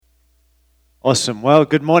Awesome. Well,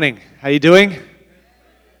 good morning. How you doing?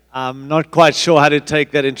 I'm not quite sure how to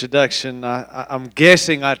take that introduction. I'm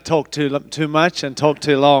guessing I talked too much and talked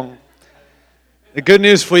too long. The good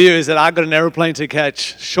news for you is that I've got an aeroplane to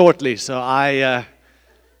catch shortly, so I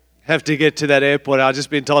have to get to that airport. I've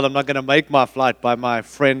just been told I'm not going to make my flight by my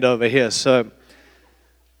friend over here.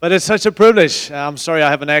 But it's such a privilege. I'm sorry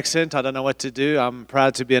I have an accent. I don't know what to do. I'm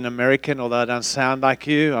proud to be an American, although I don't sound like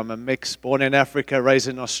you. I'm a mix, born in Africa, raised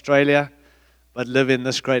in Australia, but live in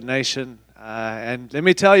this great nation. And let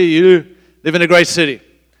me tell you, you live in a great city.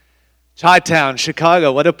 Chi-Town,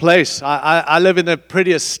 Chicago, what a place. I live in the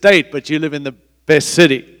prettiest state, but you live in the best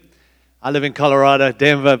city. I live in Colorado,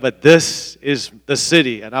 Denver, but this is the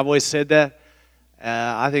city. And I've always said that.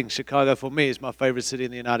 I think Chicago, for me, is my favorite city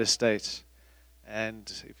in the United States. And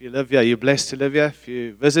if you live here, you're blessed to live here. If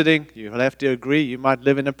you're visiting, you'll have to agree. You might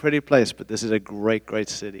live in a pretty place, but this is a great, great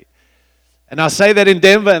city. And I say that in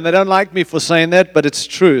Denver, and they don't like me for saying that, but it's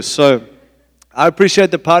true. So I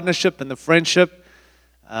appreciate the partnership and the friendship.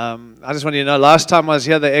 I just want you to know, last time I was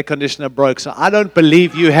here, the air conditioner broke. So I don't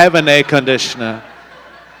believe you have an air conditioner.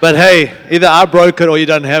 But hey, either I broke it or you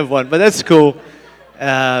don't have one. But that's cool.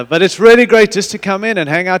 But it's really great just to come in and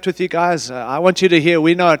hang out with you guys. I want you to hear,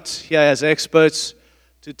 we're not here as experts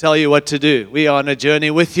to tell you what to do. We are on a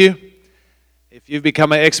journey with you. If you've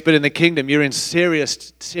become an expert in the kingdom, you're in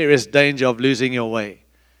serious, serious danger of losing your way.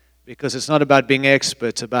 Because it's not about being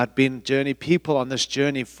experts, it's about being people on this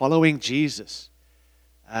journey, following Jesus.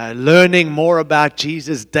 Learning more about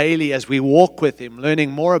Jesus daily as we walk with Him. Learning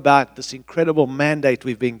more about this incredible mandate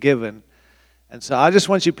we've been given. And so I just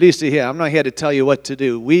want you please to hear, I'm not here to tell you what to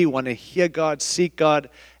do. We want to hear God, seek God,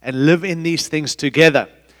 and live in these things together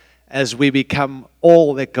as we become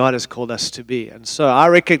all that God has called us to be. And so I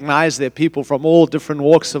recognize there are people from all different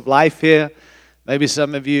walks of life here. Maybe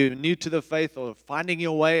some of you new to the faith or finding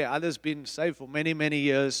your way. Others been saved for many, many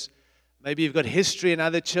years. Maybe you've got history in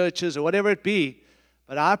other churches or whatever it be.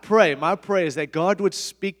 But my prayer is that God would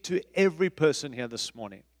speak to every person here this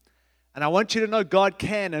morning. And I want you to know God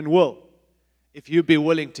can and will if you be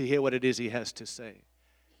willing to hear what it is He has to say.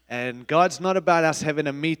 And God's not about us having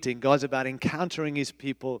a meeting. God's about encountering His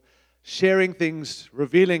people, sharing things,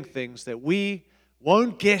 revealing things that we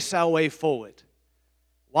won't guess our way forward.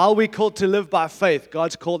 While we're called to live by faith,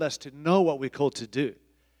 God's called us to know what we're called to do.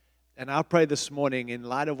 And I pray this morning, in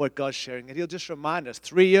light of what God's sharing, that He'll just remind us,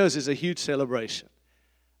 3 years is a huge celebration.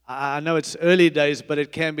 I know it's early days, but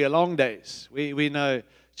it can be a long days. We know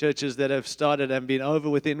churches that have started and been over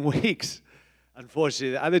within weeks.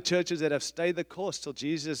 Unfortunately, other churches that have stayed the course till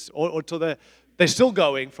Jesus, or till they're still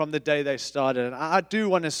going from the day they started. And I do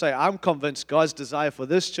want to say, I'm convinced God's desire for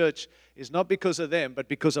this church is not because of them, but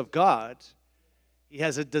because of God. He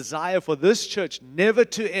has a desire for this church never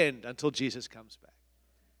to end until Jesus comes back.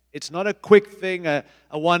 It's not a quick thing, a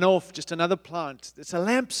one-off, just another plant. It's a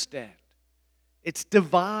lampstand. It's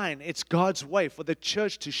divine. It's God's way for the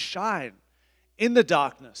church to shine in the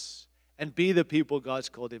darkness and be the people God's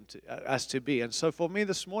called us to be. And so for me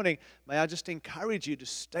this morning, may I just encourage you to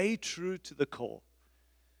stay true to the call.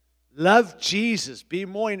 Love Jesus. Be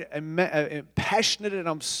more passionate and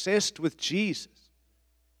obsessed with Jesus.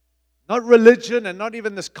 Not religion and not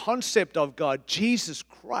even this concept of God, Jesus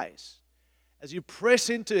Christ. As you press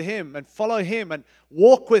into Him and follow Him and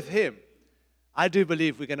walk with Him, I do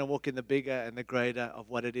believe we're going to walk in the bigger and the greater of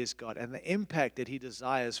what it is God and the impact that He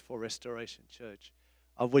desires for Restoration Church,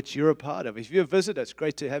 of which you're a part of. If you're a visitor, it's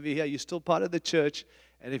great to have you here. You're still part of the church.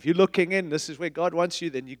 And if you're looking in, this is where God wants you,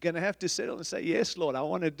 then you're going to have to settle and say, yes, Lord, I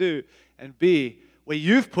want to do and be where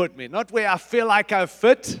you've put me, not where I feel like I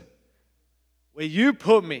fit, where you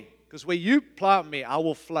put me. Because where you plant me, I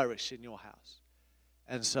will flourish in your house.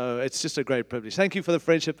 And so it's just a great privilege. Thank you for the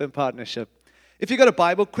friendship and partnership. If you've got a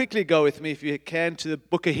Bible, quickly go with me, if you can, to the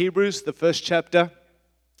book of Hebrews, the first chapter.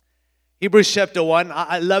 Hebrews chapter 1.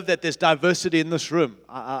 I love that there's diversity in this room.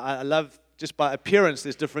 I love, just by appearance,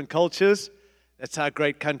 there's different cultures. That's our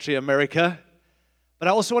great country, America. But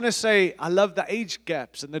I also want to say, I love the age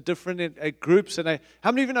gaps and the different groups. And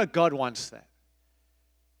how many of you know God wants that?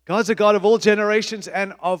 God's a God of all generations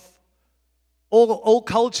and of all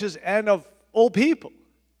cultures and of all people.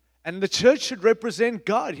 And the church should represent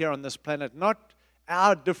God here on this planet, not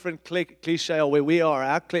our different cliche or where we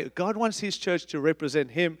are. God wants His church to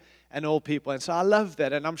represent Him and all people. And so I love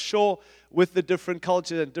that. And I'm sure with the different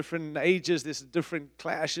cultures and different ages, there's different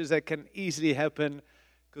clashes that can easily happen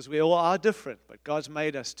because we all are different. But God's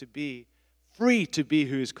made us to be free to be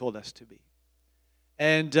who He's called us to be.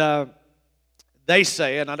 And they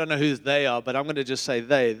say, and I don't know who they are, but I'm going to just say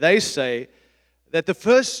they say that the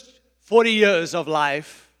first 40 years of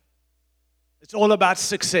life, it's all about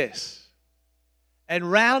success. And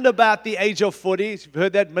round about the age of 40, you've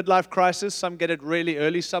heard that midlife crisis. Some get it really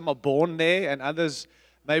early, some are born there, and others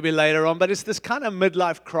maybe later on. But it's this kind of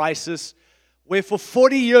midlife crisis where for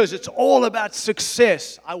 40 years it's all about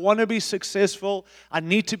success. I want to be successful. I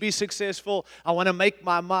need to be successful. I want to make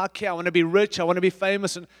my mark here. I want to be rich. I want to be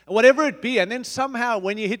famous, and whatever it be. And then somehow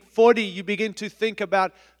when you hit 40, you begin to think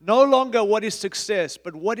about no longer what is success,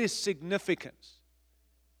 but what is significance.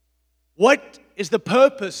 What is the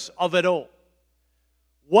purpose of it all?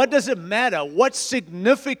 What does it matter? What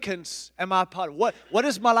significance am I part of? What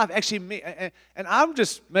does my life actually mean? And I'm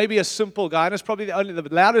just maybe a simple guy, and it's probably the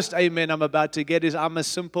loudest amen I'm about to get is I'm a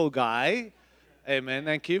simple guy. Amen.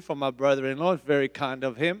 Thank you for my brother-in-law. It's very kind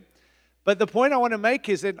of him. But the point I want to make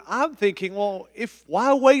is that I'm thinking, well,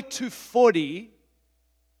 why wait to 40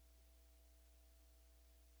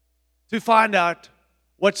 to find out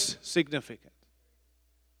what's significant?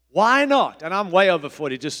 Why not? And I'm way over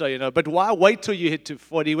 40, just so you know. But why wait till you hit to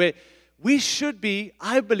 40? Where we should be,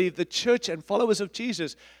 I believe, the church and followers of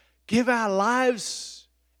Jesus, give our lives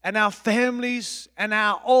and our families and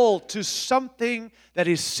our all to something that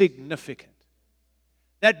is significant.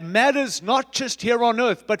 That matters not just here on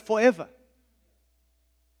earth, but forever.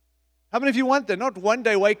 How many of you want that? Not one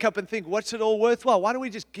day wake up and think, what's it all worthwhile? Why don't we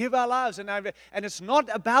just give our lives? And it's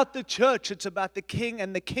not about the church, it's about the King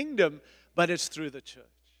and the kingdom, but it's through the church.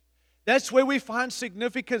 That's where we find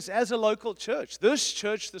significance as a local church. This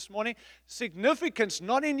church this morning, significance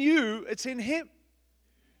not in you, it's in Him.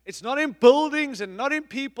 It's not in buildings and not in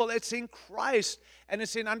people, it's in Christ. And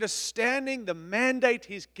it's in understanding the mandate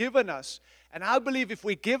He's given us. And I believe if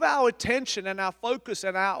we give our attention and our focus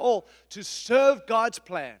and our all to serve God's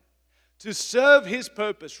plan, to serve His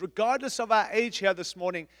purpose, regardless of our age here this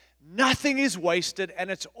morning, nothing is wasted and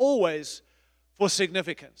it's always for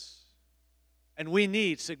significance. And we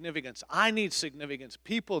need significance. I need significance.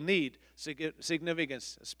 People need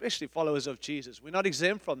significance, especially followers of Jesus. We're not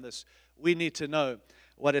exempt from this. We need to know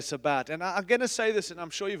what it's about. And I'm going to say this, and I'm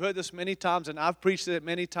sure you've heard this many times, and I've preached it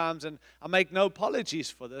many times, and I make no apologies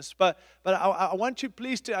for this. But I want you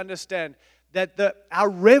please to understand that our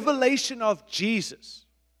revelation of Jesus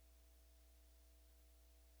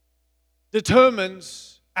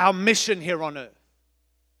determines our mission here on earth.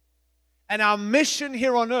 And our mission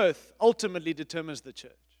here on earth ultimately determines the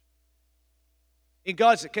church. In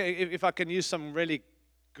God's, if I can use some really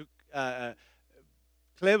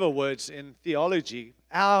clever words in theology,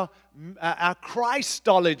 our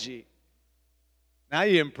Christology. Now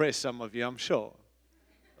you impress some of you, I'm sure.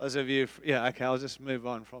 Those of you, yeah, okay, I'll just move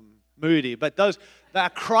on from Moody. But our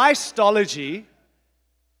Christology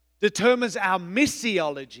determines our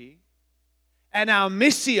missiology, and our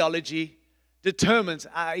missiology determines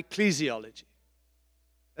our ecclesiology.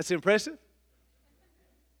 That's impressive.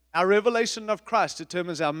 Our revelation of Christ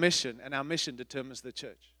determines our mission, and our mission determines the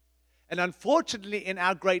church. And unfortunately, in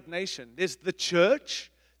our great nation, there's the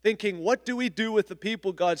church thinking, what do we do with the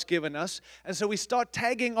people God's given us? And so we start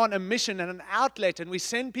tagging on a mission and an outlet, and we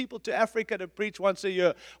send people to Africa to preach once a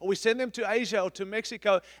year, or we send them to Asia or to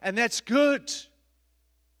Mexico, and that's good.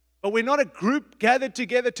 But we're not a group gathered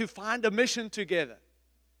together to find a mission together.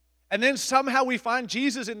 And then somehow we find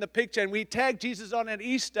Jesus in the picture, and we tag Jesus on at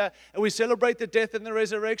Easter, and we celebrate the death and the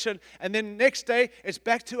resurrection. And then next day, it's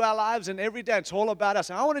back to our lives, and every day it's all about us.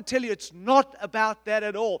 And I want to tell you, it's not about that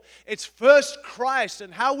at all. It's first Christ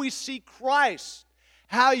and how we see Christ,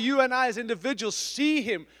 how you and I as individuals see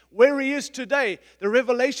Him, where He is today, the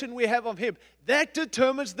revelation we have of Him. That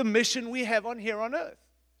determines the mission we have on here on earth.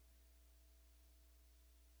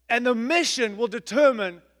 And the mission will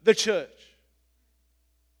determine the church.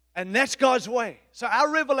 And that's God's way. So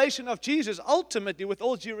our revelation of Jesus, ultimately, with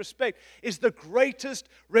all due respect, is the greatest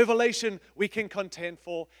revelation we can contend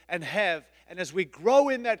for and have. And as we grow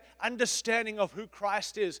in that understanding of who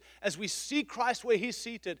Christ is, as we see Christ where He's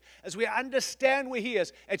seated, as we understand where He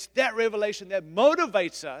is, it's that revelation that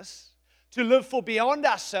motivates us to live for beyond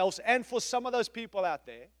ourselves and for some of those people out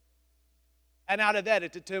there. And out of that,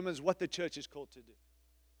 it determines what the church is called to do.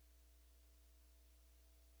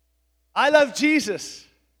 I love Jesus.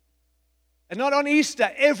 And not on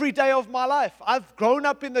Easter, every day of my life. I've grown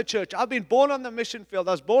up in the church. I've been born on the mission field.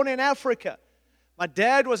 I was born in Africa. My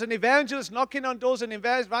dad was an evangelist, knocking on doors and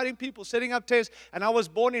inviting people, setting up tents. And I was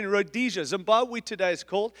born in Rhodesia, Zimbabwe today is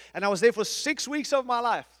called. And I was there for 6 weeks of my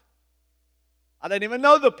life. I don't even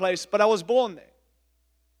know the place, but I was born there.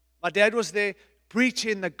 My dad was there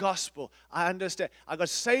preaching the gospel. I understand. I got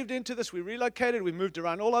saved into this. We relocated. We moved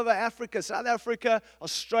around all over Africa, South Africa,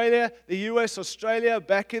 Australia, the US, Australia,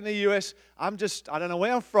 back in the US. I don't know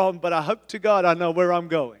where I'm from, but I hope to God I know where I'm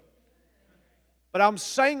going. But I'm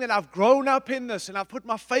saying that I've grown up in this and I've put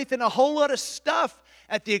my faith in a whole lot of stuff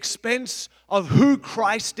at the expense of who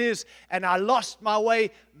Christ is. And I lost my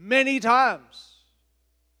way many times.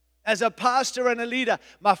 As a pastor and a leader,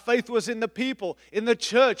 my faith was in the people, in the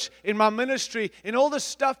church, in my ministry, in all the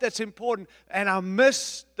stuff that's important. And I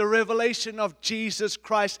missed the revelation of Jesus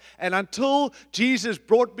Christ. And until Jesus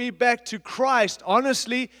brought me back to Christ,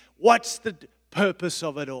 honestly, what's the purpose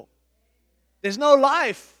of it all? There's no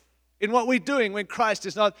life in what we're doing when Christ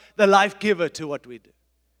is not the life giver to what we do.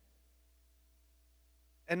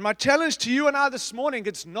 And my challenge to you and I this morning,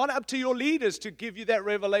 it's not up to your leaders to give you that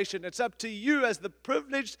revelation. It's up to you as the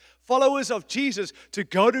privileged followers of Jesus to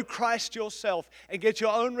go to Christ yourself and get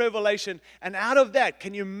your own revelation. And out of that,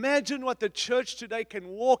 can you imagine what the church today can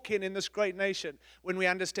walk in this great nation when we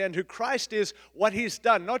understand who Christ is, what He's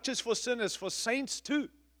done, not just for sinners, for saints too.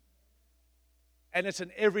 And it's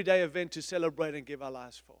an everyday event to celebrate and give our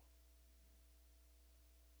lives for.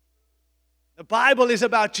 The Bible is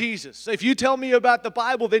about Jesus. So if you tell me about the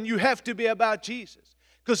Bible, then you have to be about Jesus.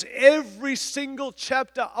 Because every single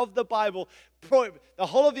chapter of the Bible, the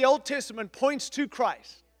whole of the Old Testament points to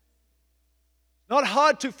Christ. Not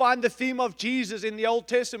hard to find the theme of Jesus in the Old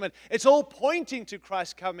Testament. It's all pointing to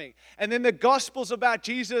Christ coming. And then the Gospels about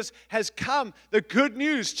Jesus has come. The good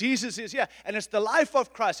news, Jesus is here. And it's the life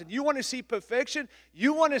of Christ. And you want to see perfection?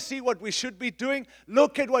 You want to see what we should be doing?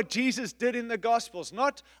 Look at what Jesus did in the Gospels.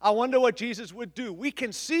 Not, I wonder what Jesus would do. We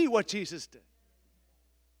can see what Jesus did.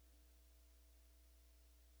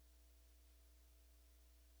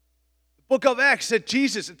 Book of Acts said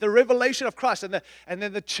Jesus, the revelation of Christ, and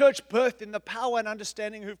then the church birthed in the power and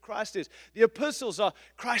understanding who Christ is. The epistles are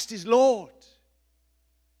Christ is Lord.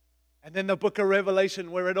 And then the book of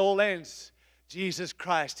Revelation where it all ends, Jesus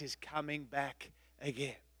Christ is coming back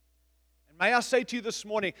again. And may I say to you this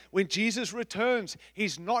morning, when Jesus returns,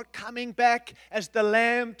 He's not coming back as the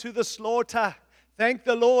lamb to the slaughter. Thank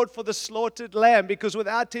the Lord for the slaughtered lamb, because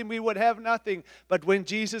without Him we would have nothing. But when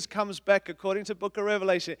Jesus comes back, according to the book of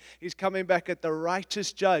Revelation, He's coming back as the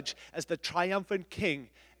righteous judge, as the triumphant king,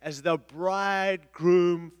 as the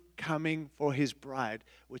bridegroom coming for His bride,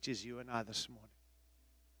 which is you and I this morning.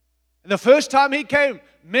 And the first time He came,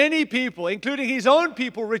 many people, including His own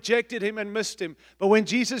people, rejected Him and missed Him. But when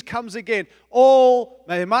Jesus comes again,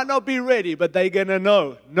 they might not be ready, but they're going to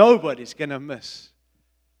know. Nobody's going to miss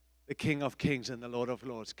the King of Kings and the Lord of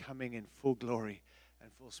Lords coming in full glory and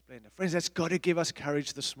full splendor. Friends, that's got to give us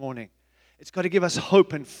courage this morning. It's got to give us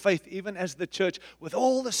hope and faith, even as the church, with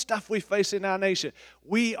all the stuff we face in our nation.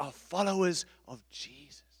 We are followers of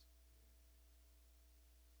Jesus.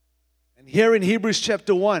 And here in Hebrews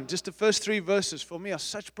chapter 1, just the first 3 verses for me are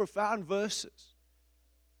such profound verses.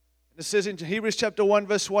 And it says in Hebrews chapter 1,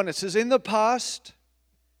 verse 1, it says, in the past,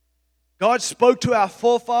 God spoke to our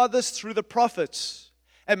forefathers through the prophets,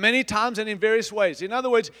 at many times and in various ways. In other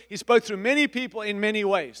words, He spoke through many people in many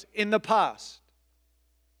ways in the past.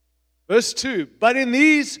 Verse 2, but in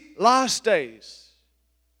these last days,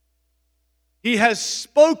 He has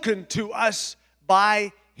spoken to us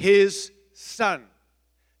by His Son,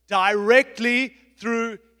 directly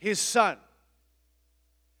through His Son,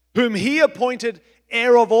 whom He appointed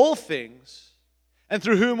heir of all things, and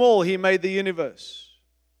through whom all He made the universe.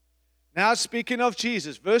 Now speaking of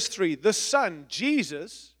Jesus, verse 3, the Son,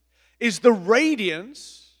 Jesus, is the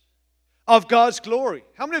radiance of God's glory.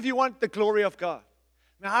 How many of you want the glory of God?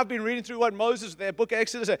 Now, I've been reading through what Moses, their book of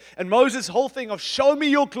Exodus, and Moses' whole thing of show me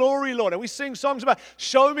your glory, Lord. And we sing songs about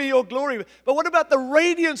show me your glory. But what about the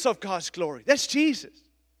radiance of God's glory? That's Jesus.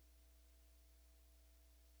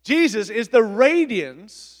 Jesus is the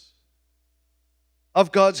radiance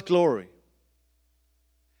of God's glory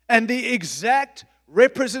and the exact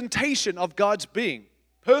representation of God's being.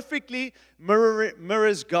 Perfectly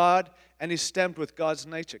mirrors God and is stamped with God's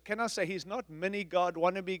nature. Can I say He's not mini God,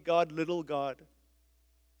 wannabe God, little God?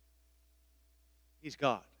 He's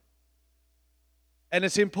God. And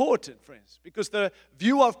it's important, friends, because the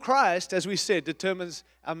view of Christ, as we said, determines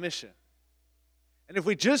our mission. And if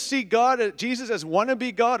we just see God, Jesus as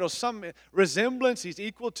wannabe God or some resemblance, He's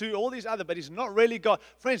equal to all these other, but He's not really God.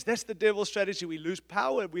 Friends, that's the devil's strategy. We lose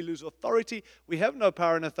power, we lose authority. We have no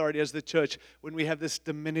power and authority as the church when we have this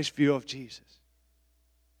diminished view of Jesus.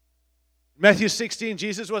 Matthew 16,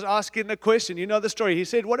 Jesus was asking the question. You know the story. He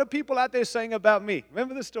said, what are people out there saying about me?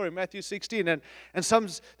 Remember the story, Matthew 16. And some,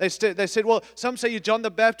 they said, well, some say you're John the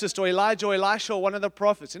Baptist or Elijah or Elisha or one of the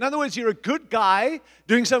prophets. In other words, you're a good guy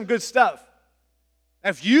doing some good stuff.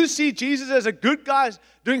 If you see Jesus as a good guy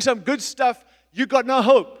doing some good stuff, you got no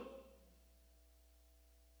hope.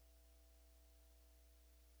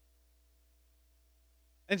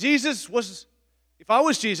 And Jesus was, if I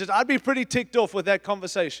was Jesus, I'd be pretty ticked off with that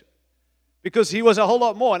conversation because he was a whole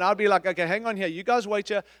lot more. And I'd be like, okay, hang on here. You guys wait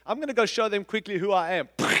here. I'm going to go show them quickly who I am.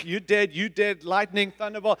 You dead, lightning,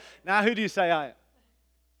 thunderbolt. Now who do you say I am?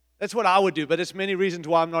 That's what I would do, but there's many reasons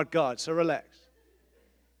why I'm not God, so relax.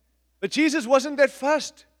 But Jesus wasn't that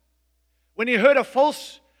fussed. When he heard a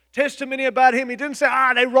false testimony about him, he didn't say,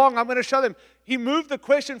 they're wrong, I'm going to show them. He moved the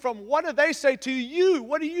question from, what do they say to you?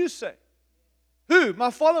 What do you say? Who?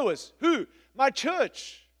 My followers. Who? My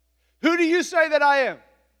church. Who do you say that I am?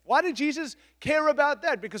 Why did Jesus care about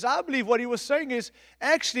that? Because I believe what he was saying is,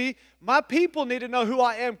 actually, my people need to know who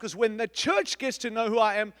I am, because when the church gets to know who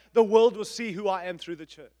I am, the world will see who I am through the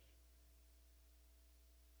church.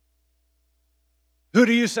 Who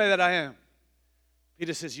do you say that I am?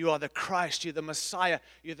 Peter says, you are the Christ, you're the Messiah,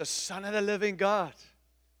 you're the Son of the living God.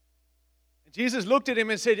 And Jesus looked at him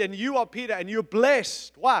and said, and you are Peter, and you're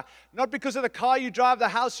blessed. Why? Not because of the car you drive, the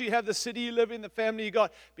house you have, the city you live in, the family you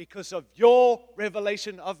got. Because of your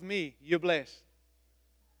revelation of me, you're blessed.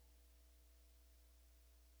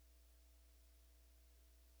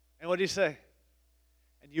 And what did he say?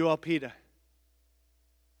 And you are Peter.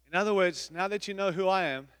 In other words, now that you know who I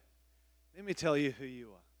am, let me tell you who you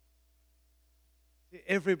are.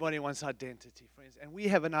 Everybody wants identity, friends. And we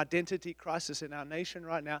have an identity crisis in our nation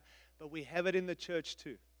right now, but we have it in the church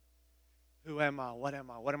too. Who am I? What am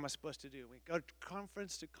I? What am I supposed to do? We go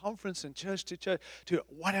conference to conference and church to church to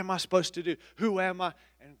what am I supposed to do? Who am I?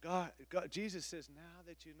 And God, Jesus says, now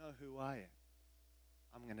that you know who I am,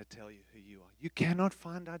 I'm going to tell you who you are. You cannot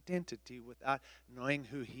find identity without knowing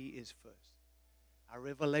who He is first. Our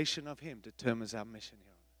revelation of Him determines our mission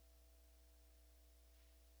here.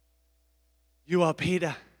 You are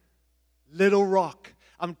Peter, little rock.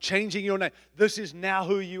 I'm changing your name. This is now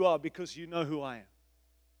who you are because you know who I am.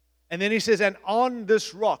 And then he says, and on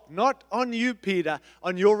this rock, not on you, Peter,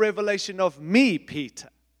 on your revelation of me, Peter,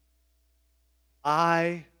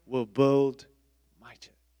 I will build my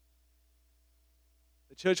church.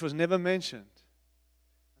 The church was never mentioned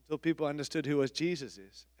until people understood who Jesus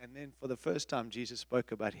is. And then for the first time, Jesus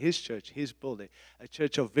spoke about His church, His building, a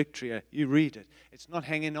church of victory. You read it. It's not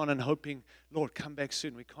hanging on and hoping, Lord, come back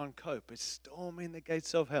soon. We can't cope. It's storming the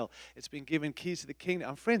gates of hell. It's been given keys to the kingdom.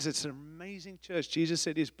 And friends, it's an amazing church. Jesus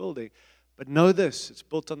said He's building. But know this, it's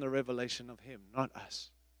built on the revelation of Him, not us.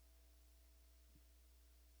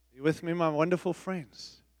 Are you with me, my wonderful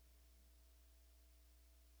friends?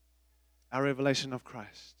 Our revelation of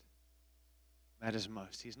Christ matters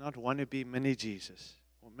most. He's not wannabe mini Jesus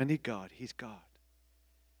or mini God. He's God.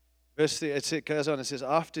 Verse 3, it goes on. It says,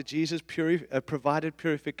 after Jesus provided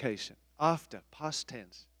purification. After, past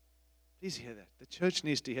tense. Please hear that. The church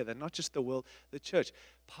needs to hear that. Not just the world, the church.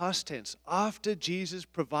 Past tense. After Jesus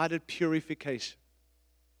provided purification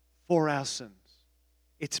for our sins.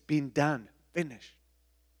 It's been done. Finished.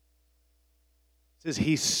 It says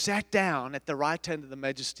He sat down at the right hand of the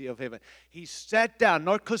majesty of heaven. He sat down,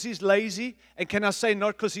 not because He's lazy, and can I say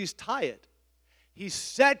not because He's tired. He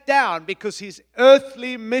sat down because His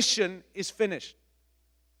earthly mission is finished.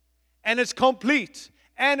 And it's complete.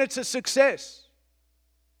 And it's a success.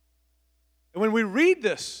 And when we read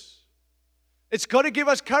this, it's got to give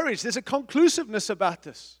us courage. There's a conclusiveness about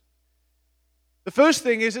this. The first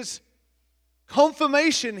thing is it's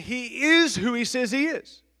confirmation He is who He says He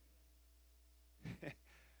is.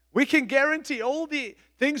 We can guarantee all the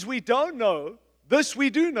things we don't know. This we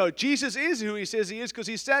do know. Jesus is who He says He is because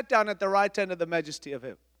He sat down at the right hand of the majesty of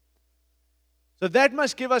Him. So that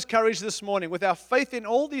must give us courage this morning. With our faith in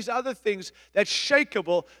all these other things that's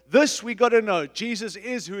shakeable, this we got to know. Jesus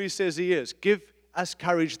is who He says He is. Give us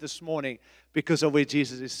courage this morning because of where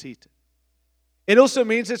Jesus is seated. It also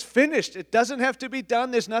means it's finished. It doesn't have to be done.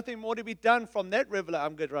 There's nothing more to be done from that revelation.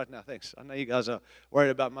 I'm good right now. Thanks. I know you guys are worried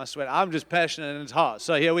about my sweat. I'm just passionate and it's hot.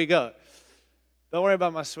 So here we go. Don't worry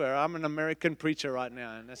about my swear. I'm an American preacher right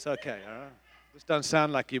now, and that's okay. All right? This don't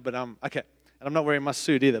sound like you, but I'm okay. And I'm not wearing my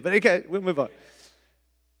suit either. But okay, we'll move on.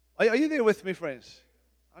 Are you there with me, friends?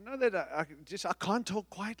 I know that I can't talk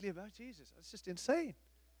quietly about Jesus. It's just insane.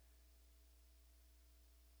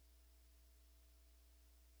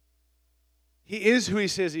 He is who He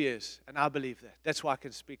says He is, and I believe that. That's why I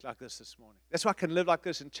can speak like this morning. That's why I can live like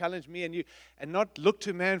this and challenge me and you, and not look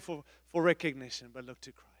to man for recognition, but look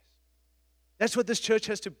to Christ. That's what this church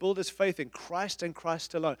has to build its faith in, Christ and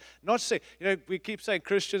Christ alone. Not say, we keep saying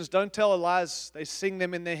Christians don't tell lies, they sing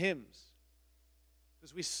them in their hymns.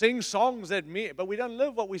 Because we sing songs that mean, but we don't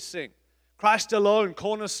live what we sing. Christ alone,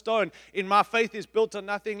 cornerstone, in my faith is built on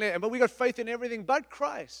nothing less. But we got faith in everything but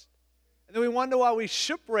Christ. And then we wonder why we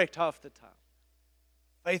shipwrecked half the time.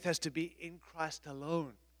 Faith has to be in Christ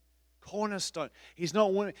alone. cornerstone. He's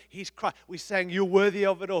not one, He's Christ. We sang, you're worthy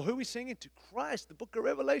of it all. Who are we singing to? Christ. The book of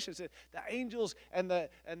Revelation says the angels and the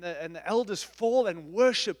elders fall and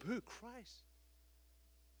worship who? Christ.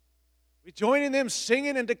 We join in them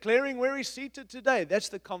singing and declaring where He's seated today. That's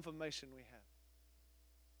the confirmation we have.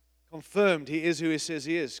 Confirmed, He is who He says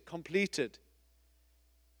He is. Completed.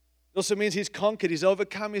 It also means He's conquered. He's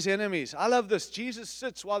overcome His enemies. I love this. Jesus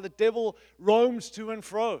sits while the devil roams to and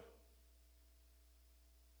fro. And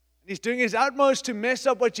he's doing his utmost to mess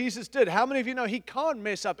up what Jesus did. How many of you know He can't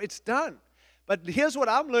mess up? It's done. But here's what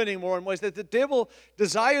I'm learning more and more is that the devil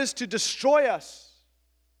desires to destroy us.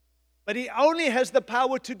 But he only has the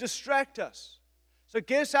power to distract us. So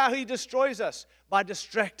guess how he destroys us? By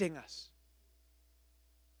distracting us.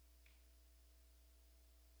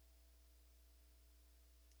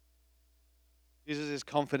 Jesus is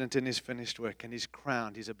confident in His finished work and He's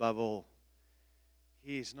crowned. He's above all.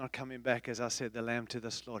 He's not coming back, as I said, the Lamb to the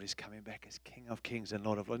slaughter. He's coming back as King of Kings and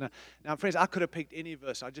Lord of Lords. Now, friends, I could have picked any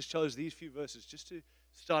verse. I just chose these few verses just to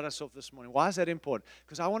start us off this morning. Why is that important?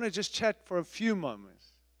 Because I want to just chat for a few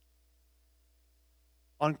moments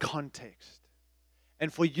on context.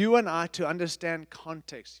 And for you and I to understand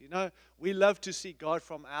context. You know, we love to see God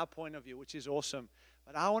from our point of view, which is awesome.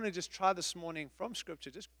 But I want to just try this morning from Scripture,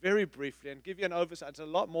 just very briefly, and give you an oversight. It's a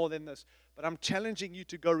lot more than this. But I'm challenging you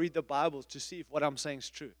to go read the Bible to see if what I'm saying is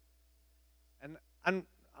true. And I'm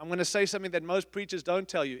going to say something that most preachers don't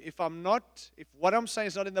tell you. If what I'm saying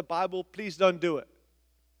is not in the Bible, please don't do it.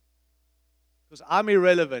 Because I'm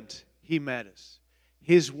irrelevant. He matters.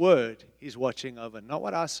 His word He's watching over. Not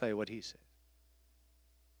what I say, what He says.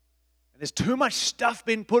 There's too much stuff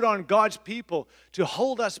being put on God's people to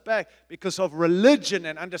hold us back because of religion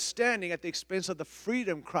and understanding at the expense of the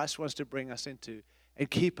freedom Christ wants to bring us into and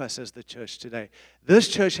keep us as the church today. This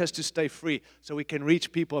church has to stay free so we can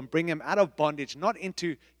reach people and bring them out of bondage, not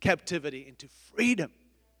into captivity, into freedom.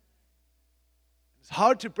 It's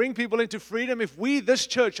hard to bring people into freedom if we, this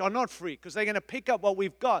church, are not free because they're going to pick up what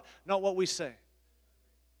we've got, not what we say.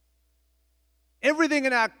 Everything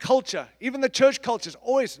in our culture, even the church culture, is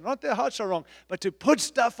always, not their hearts are wrong, but to put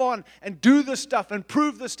stuff on and do this stuff and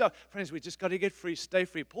prove this stuff. Friends, we just got to get free, stay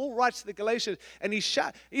free. Paul writes to the Galatians, and he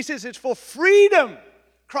says it's for freedom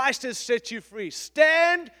Christ has set you free.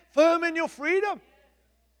 Stand firm in your freedom.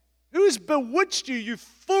 Who's bewitched you, you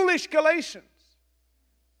foolish Galatians?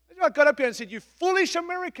 If I got up here and said, you foolish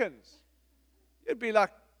Americans, you'd be like,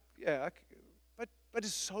 yeah, but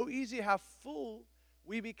it's so easy how full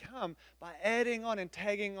we become by adding on and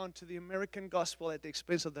tagging on to the American gospel at the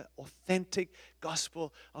expense of the authentic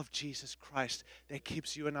gospel of Jesus Christ that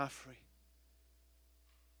keeps you and I free.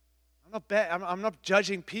 I'm not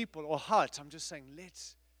judging people or hearts. I'm just saying,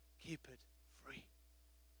 let's keep it free.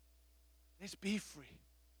 Let's be free.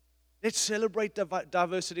 Let's celebrate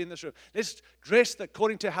diversity in this room. Let's dress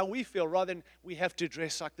according to how we feel rather than we have to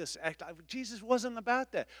dress like this. Jesus wasn't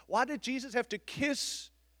about that. Why did Jesus have to kiss?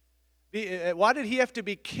 Why did He have to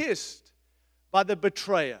be kissed by the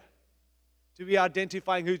betrayer to be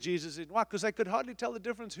identifying who Jesus is? Why? Because they could hardly tell the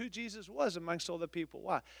difference who Jesus was amongst all the people.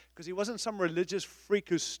 Why? Because He wasn't some religious freak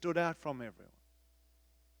who stood out from everyone.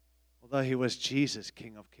 Although He was Jesus,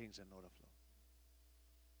 King of Kings and Lord of Lords.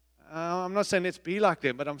 I'm not saying let's be like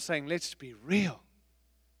them, but I'm saying let's be real.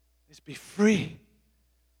 Let's be free.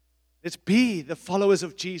 Let's be the followers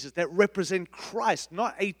of Jesus that represent Christ,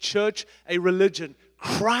 not a church, a religion,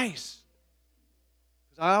 Christ.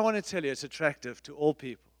 Because I want to tell you, it's attractive to all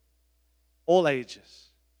people, all ages,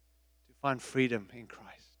 to find freedom in Christ.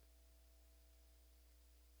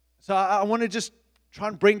 So I want to just try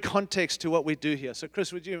and bring context to what we do here. So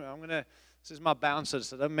Chris, would you, this is my bouncer,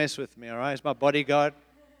 so don't mess with me, all right? It's my bodyguard.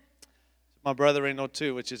 It's my brother-in-law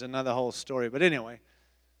too, which is another whole story. But anyway,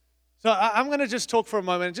 so I'm going to just talk for a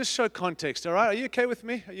moment and just show context, all right? Are you okay with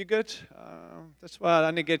me? Are you good? That's why I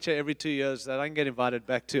only get you every 2 years. That I don't get invited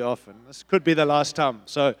back too often. This could be the last time,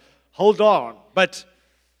 so hold on. But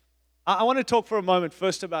I want to talk for a moment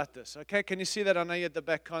first about this, okay? Can you see that? I know you at the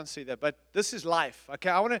back can't see that, but this is life, okay?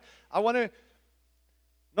 I want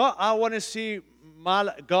to see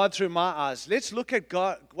God through my eyes. Let's look at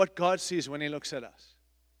God, what God sees when He looks at us.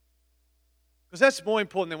 Because that's more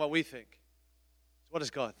important than what we think. So what does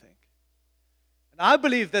God think? And I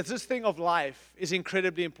believe that this thing of life is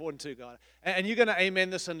incredibly important to God. And you're going to amen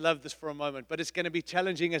this and love this for a moment, but it's going to be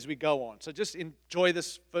challenging as we go on. So just enjoy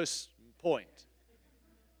this first point.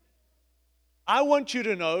 I want you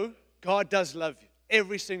to know God does love you.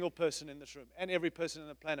 Every single person in this room and every person on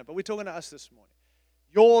the planet. But we're talking to us this morning.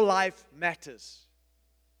 Your life matters.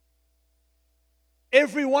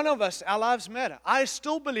 Every one of us, our lives matter. I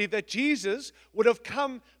still believe that Jesus would have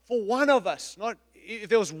come for one of us, not if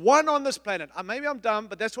there was one on this planet, maybe I'm dumb,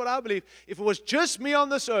 but that's what I believe. If it was just me on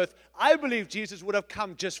this earth, I believe Jesus would have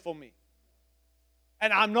come just for me.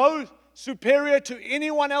 And I'm no superior to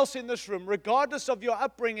anyone else in this room, regardless of your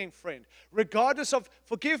upbringing, friend. Regardless of,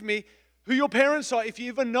 forgive me, who your parents are, if you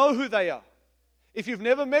even know who they are. If you've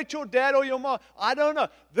never met your dad or your mom, I don't know.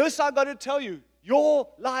 This I got to tell you, your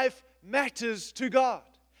life matters to God.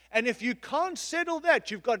 And if you can't settle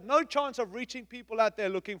that, you've got no chance of reaching people out there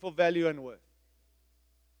looking for value and worth.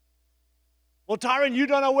 Well, Tyron, you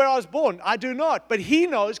don't know where I was born. I do not. But He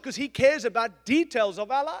knows because He cares about details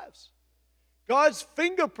of our lives. God's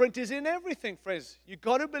fingerprint is in everything, friends. You've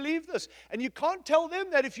got to believe this. And you can't tell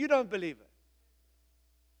them that if you don't believe it.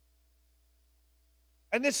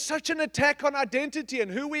 And there's such an attack on identity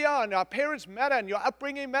and who we are, and our parents matter, and your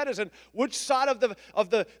upbringing matters, and which side of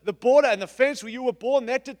the border and the fence where you were born,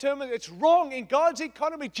 that determines. It's wrong. In God's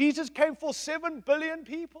economy, Jesus came for 7 billion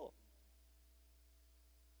people.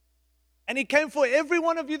 And He came for every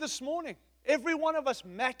one of you this morning. Every one of us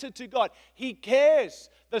matter to God. He cares.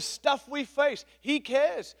 The stuff we face, He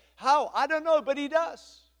cares. How? I don't know, but He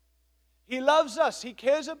does. He loves us. He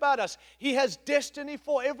cares about us. He has destiny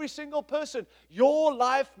for every single person. Your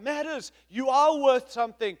life matters. You are worth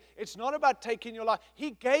something. It's not about taking your life.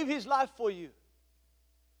 He gave His life for you.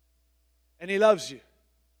 And He loves you.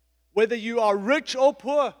 Whether you are rich or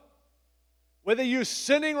poor, whether you're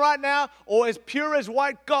sinning right now or as pure as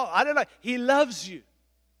white gold, I don't know. He loves you.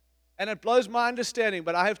 And it blows my understanding,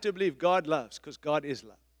 but I have to believe God loves because God is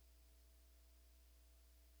love.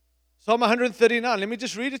 Psalm 139, let me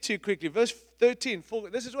just read it to you quickly. Verse 13,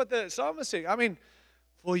 this is what the psalmist is saying.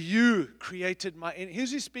 For you created who's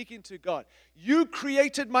he speaking to? God. You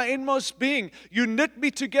created my inmost being. You knit me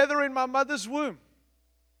together in my mother's womb.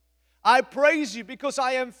 I praise you because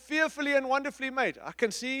I am fearfully and wonderfully made. I can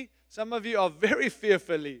see some of you are very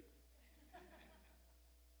fearfully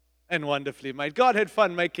and wonderfully made. God had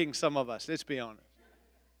fun making some of us, let's be honest.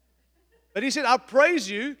 But He said, I praise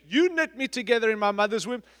you. You knit me together in my mother's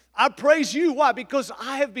womb. I praise you. Why? Because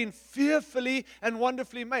I have been fearfully and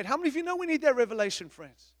wonderfully made. How many of you know we need that revelation,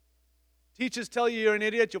 friends? Teachers tell you you're an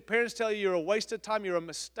idiot. Your parents tell you you're a waste of time. You're a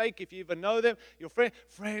mistake if you even know them. Your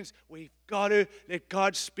friends, we've got to let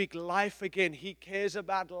God speak life again. He cares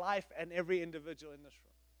about life and every individual in this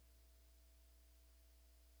room.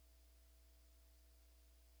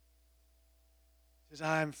 He says,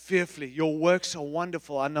 I am fearfully. Your works are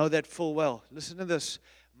wonderful. I know that full well. Listen to this.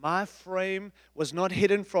 My frame was not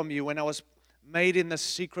hidden from you when I was made in the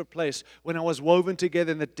secret place, when I was woven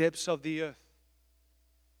together in the depths of the earth.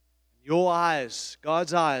 Your eyes,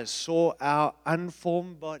 God's eyes, saw our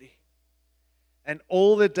unformed body. And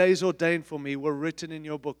all the days ordained for me were written in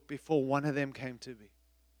your book before one of them came to be.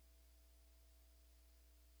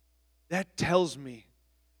 That tells me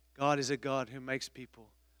God is a God who makes people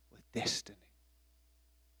with destiny,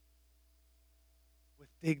 with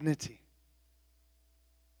dignity.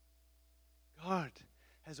 God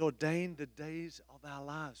has ordained the days of our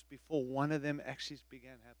lives before one of them actually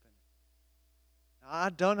began happening. Now,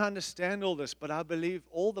 I don't understand all this, but I believe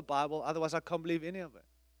all the Bible, otherwise I can't believe any of it.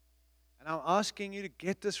 And I'm asking you to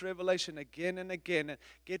get this revelation again and again and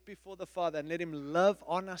get before the Father and let Him love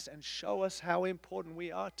on us and show us how important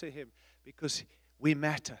we are to Him, because we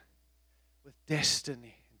matter with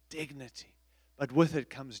destiny and dignity, but with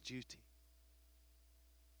it comes duty.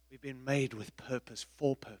 We've been made with purpose,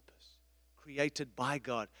 for purpose, created by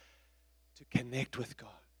God to connect with God.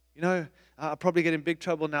 You know, I'll probably get in big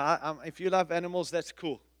trouble now. If you love animals, that's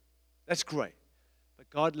cool. That's great. But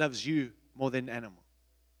God loves you more than animals.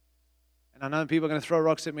 And I know people are going to throw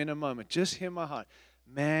rocks at me in a moment. Just hear my heart.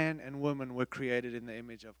 Man and woman were created in the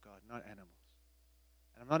image of God, not animals.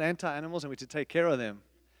 And I'm not anti-animals, and we're to take care of them.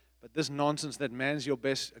 But this nonsense that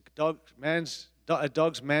a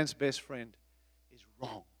dog's man's best friend is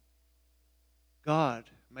wrong. God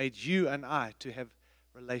made you and I to have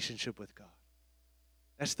relationship with God.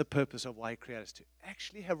 That's the purpose of why He created us, to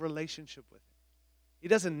actually have relationship with Him. He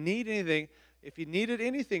doesn't need anything. If He needed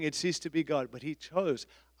anything, it ceased to be God. But He chose,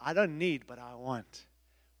 I don't need, but I want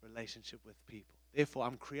relationship with people. Therefore,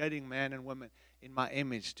 I'm creating man and woman in my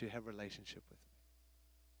image to have relationship with me.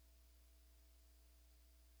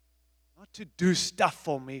 Not to do stuff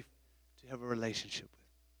for me, to have a relationship with me.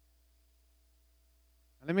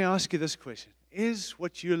 Now, let me ask you this question. Is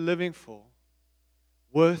what you're living for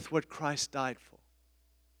worth what Christ died for?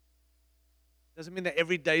 Doesn't mean that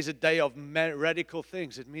every day is a day of radical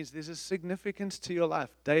things. It means there's a significance to your life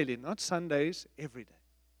daily, not Sundays, every day.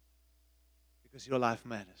 Because your life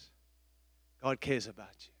matters. God cares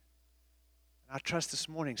about you. And I trust this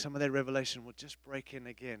morning some of that revelation will just break in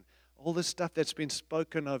again. All the stuff that's been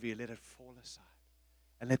spoken over you, let it fall aside.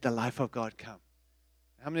 and let the life of God come.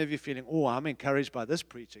 How many of you feeling, oh, I'm encouraged by this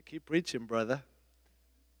preacher? Keep preaching, brother.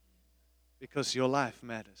 Because your life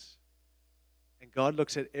matters. And God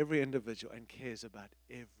looks at every individual and cares about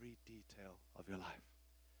every detail of your life.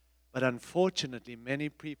 But unfortunately, many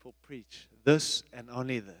people preach this and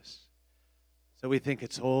only this. So we think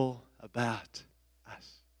it's all about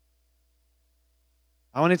us.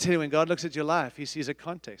 I want to tell you, when God looks at your life, He sees a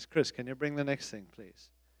context. Chris, can you bring the next thing, please?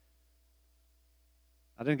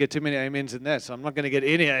 I didn't get too many amens in that, so I'm not going to get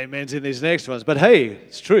any amens in these next ones. But hey,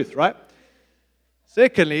 it's truth, right?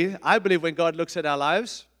 Secondly, I believe when God looks at our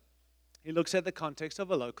lives, He looks at the context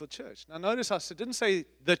of a local church. Now notice I didn't say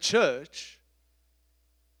the church,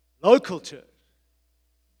 local church.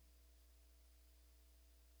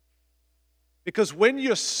 Because when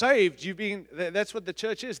you're saved, that's what the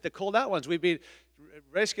church is, the called out ones. We've been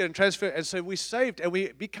rescued and transferred, and so we're saved and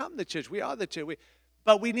we become the church. We are the church.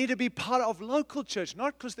 But we need to be part of local church,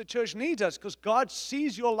 not because the church needs us, because God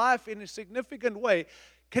sees your life in a significant way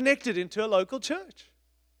connected into a local church.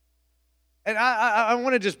 And I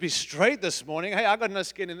want to just be straight this morning. Hey, I got no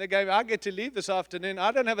skin in the game. I get to leave this afternoon.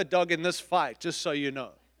 I don't have a dog in this fight, just so you know.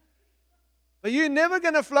 But you're never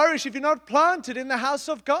going to flourish if you're not planted in the house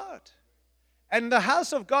of God. And the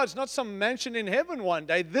house of God is not some mansion in heaven one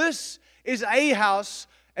day. This is a house.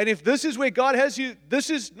 And if this is where God has you, this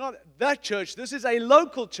is not that church. This is a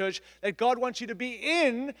local church that God wants you to be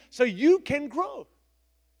in so you can grow.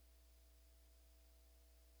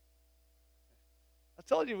 I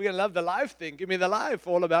told you we're going to love the life thing. Give me the life,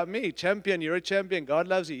 all about me. Champion, you're a champion. God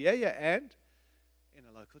loves you. Yeah, and in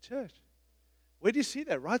a local church. Where do you see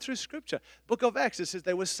that? Right through Scripture. Book of Acts, it says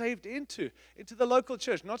they were saved into the local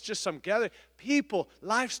church, not just some gathering. People,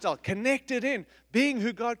 lifestyle, connected in, being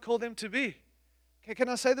who God called them to be. Okay, can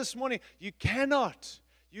I say this morning, you cannot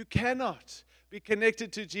be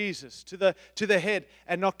connected to Jesus, to the head,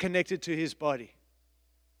 and not connected to His body.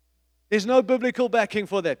 There's no biblical backing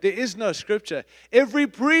for that. There is no Scripture. Every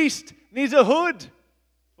priest needs a hood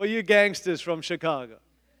for you gangsters from Chicago.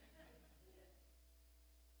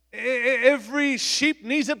 Every sheep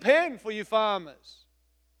needs a pen for you farmers.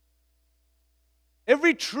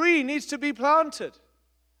 Every tree needs to be planted.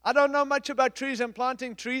 I don't know much about trees and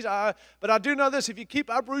planting trees, but I do know this. If you keep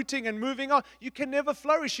uprooting and moving on, you can never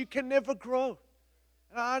flourish. You can never grow.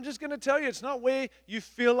 And I'm just going to tell you, it's not where you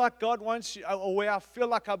feel like God wants you or where I feel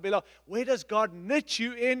like I belong. Where does God knit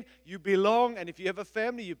you in? You belong. And if you have a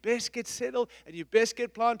family, you best get settled and you best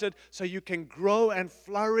get planted so you can grow and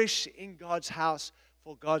flourish in God's house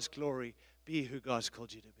for God's glory. Be who God's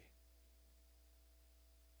called you to be.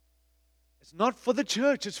 It's not for the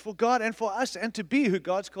church. It's for God and for us and to be who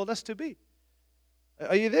God's called us to be.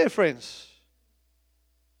 Are you there, friends?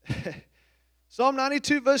 Psalm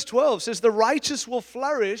 92 verse 12 says, the righteous will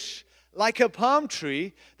flourish like a palm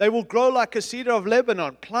tree. They will grow like a cedar of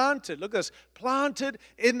Lebanon. Planted, look at this, planted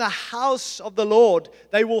in the house of the Lord.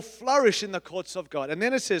 They will flourish in the courts of God. And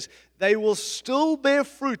then it says, they will still bear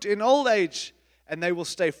fruit in old age. And they will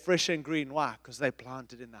stay fresh and green. Why? Because they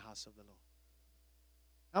planted in the house of the Lord.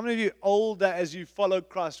 How many of you older as you follow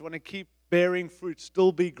Christ want to keep bearing fruit,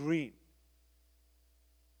 still be green?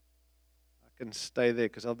 I can stay there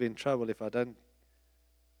because I'll be in trouble if I don't.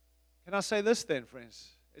 Can I say this then,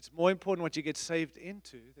 friends? It's more important what you get saved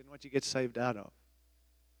into than what you get saved out of.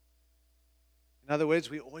 In other words,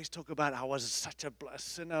 we always talk about I was such a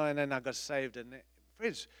sinner and then I got saved. And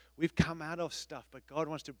friends, we've come out of stuff, but God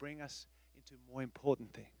wants to bring us into more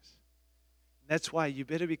important things. And that's why you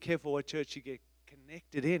better be careful what church you get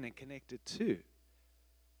connected in and connected to.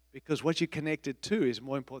 Because what you're connected to is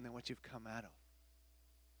more important than what you've come out of.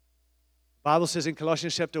 The Bible says in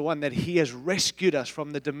Colossians chapter 1 that He has rescued us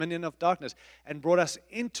from the dominion of darkness and brought us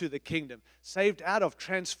into the kingdom. Saved out of,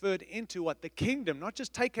 transferred into what? The kingdom, not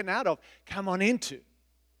just taken out of, come on into.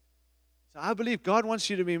 So I believe God wants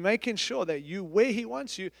you to be making sure that you where He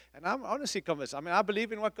wants you. And I'm honestly convinced. I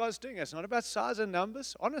believe in what God's doing. It's not about size and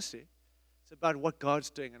numbers, honestly. It's about what God's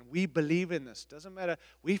doing. And we believe in this. Doesn't matter.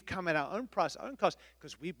 We've come at our own price, own cost,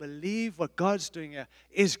 because we believe what God's doing here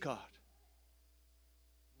is God.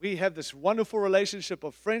 We have this wonderful relationship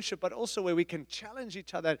of friendship, but also where we can challenge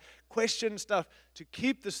each other, question stuff to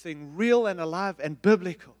keep this thing real and alive and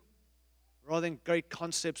biblical, rather than great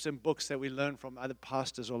concepts and books that we learn from other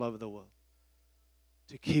pastors all over the world.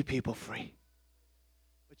 To keep people free.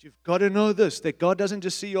 But you've got to know this, that God doesn't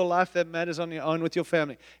just see your life that matters on your own with your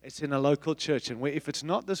family. It's in a local church. And if it's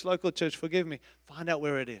not this local church, forgive me, find out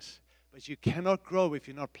where it is. But you cannot grow if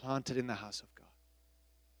you're not planted in the house of God.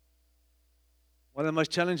 One of the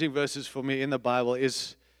most challenging verses for me in the Bible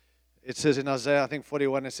is, it says in Isaiah, I think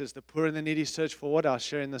 41, it says, the poor and the needy search for what? I was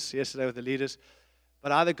sharing this yesterday with the leaders.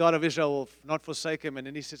 But I, the God of Israel, will not forsake him. And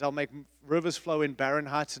then he says, I'll make rivers flow in barren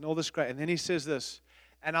heights and all this great. And then he says this,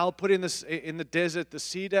 and I'll put in the desert the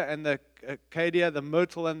cedar and the acacia, the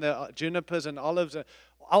myrtle and the junipers and olives.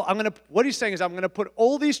 What he's saying is, I'm going to put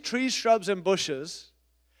all these trees, shrubs, and bushes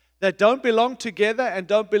that don't belong together and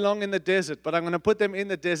don't belong in the desert, but I'm going to put them in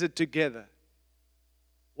the desert together.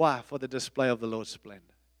 Why? For the display of the Lord's splendor.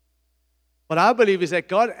 What I believe is that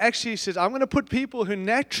God actually says, I'm going to put people who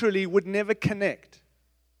naturally would never connect.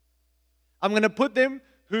 I'm going to put them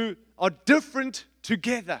who are different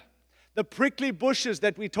together. The prickly bushes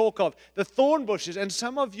that we talk of, the thorn bushes, and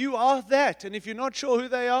some of you are that. And if you're not sure who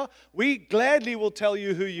they are, we gladly will tell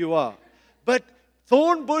you who you are. But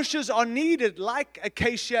thorn bushes are needed like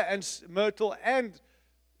acacia and myrtle and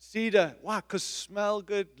cedar. Why? Because smell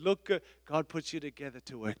good, look good. God puts you together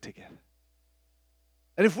to work together.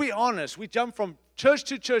 And if we're honest, we jump from church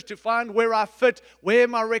to church to find where I fit, where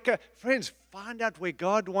am I record. Friends, find out where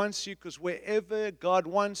God wants you, because wherever God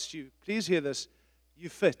wants you, please hear this, you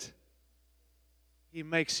fit. He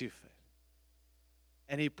makes you fit.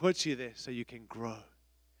 And He puts you there so you can grow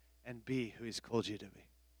and be who He's called you to be.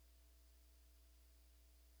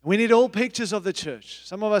 We need all pictures of the church.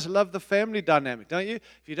 Some of us love the family dynamic, don't you?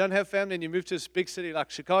 If you don't have family and you move to a big city like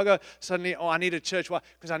Chicago, suddenly, I need a church. Why?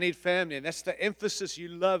 Because I need family. And that's the emphasis you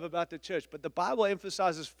love about the church. But the Bible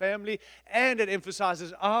emphasizes family, and it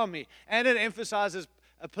emphasizes army, and it emphasizes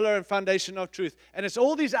a pillar and foundation of truth. And it's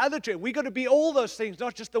all these other truths. We've got to be all those things,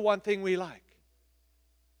 not just the one thing we like.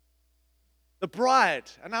 The bride.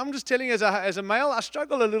 And I'm just telling you, as a male, I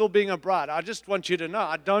struggle a little being a bride. I just want you to know,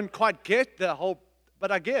 I don't quite get the whole,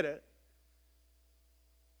 but I get it.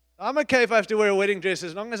 I'm okay if I have to wear a wedding dress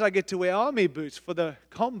as long as I get to wear army boots for the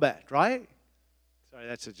combat, right? Sorry,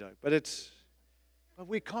 that's a joke. But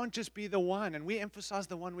we can't just be the one, and we emphasize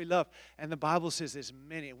the one we love. And the Bible says there's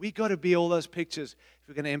many. We got to be all those pictures if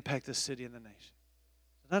we're going to impact the city and the nation.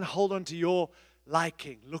 So don't hold on to your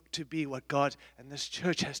liking. Look to be what God and this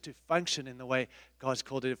church has to function in the way God's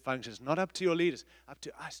called it to function. It's not up to your leaders, up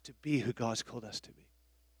to us to be who God's called us to be.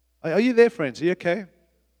 Are you there, friends? Are you okay?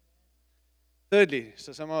 Thirdly,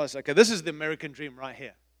 so some of us, okay, this is the American dream right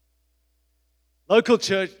here. Local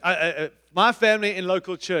church, my family in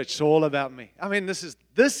local church, it's all about me. I mean, this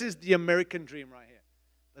is the American dream right here.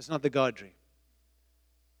 That's not the God dream.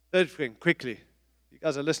 Third thing, quickly. You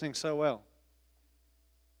guys are listening so well.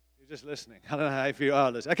 You're just listening. I don't know how if you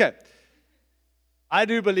are listening. Okay. I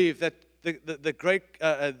do believe that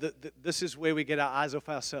this is where we get our eyes off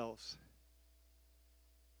ourselves.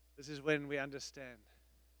 This is when we understand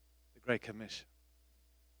the Great Commission.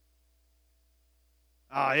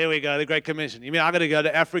 Oh, here we go, the Great Commission. You mean I'm going to go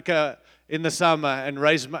to Africa in the summer and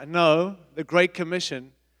raise my... No, the Great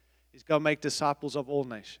Commission is go make disciples of all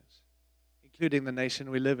nations, including the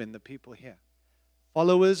nation we live in, the people here.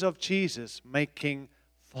 Followers of Jesus making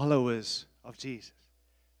followers of Jesus.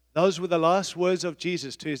 Those were the last words of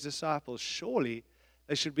Jesus to His disciples. Surely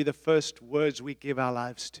they should be the first words we give our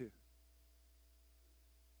lives to.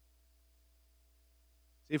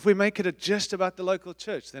 If we make it just about the local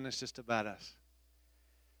church, then it's just about us.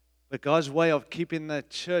 But God's way of keeping the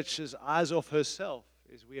church's eyes off herself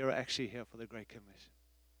is we are actually here for the Great Commission.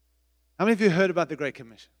 How many of you heard about the Great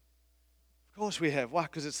Commission? Of course we have. Why?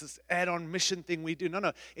 Because it's this add-on mission thing we do.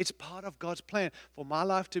 No. It's part of God's plan for my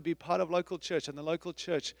life to be part of local church and the local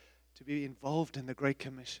church to be involved in the Great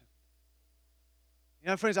Commission.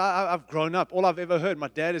 You know, friends, I've grown up. All I've ever heard, my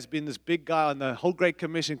dad has been this big guy on the whole Great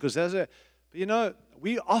Commission because there's a... But you know,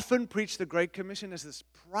 we often preach the Great Commission as this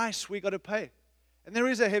price we got to pay. And there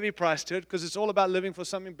is a heavy price to it because it's all about living for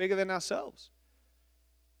something bigger than ourselves.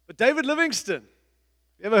 But David Livingstone,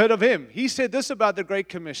 you ever heard of him? He said this about the Great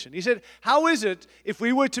Commission. He said, how is it if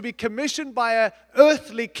we were to be commissioned by an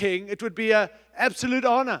earthly king, it would be an absolute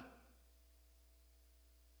honor.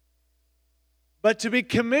 But to be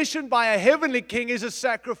commissioned by a heavenly king is a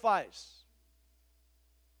sacrifice.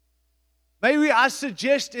 Maybe I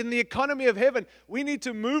suggest in the economy of heaven, we need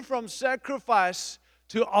to move from sacrifice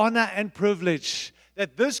to honor and privilege.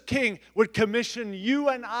 That this king would commission you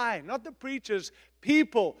and I, not the preachers,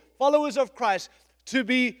 people, followers of Christ, to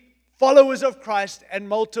be followers of Christ and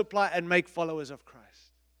multiply and make followers of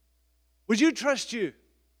Christ. Would you trust you?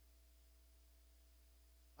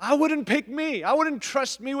 I wouldn't pick me. I wouldn't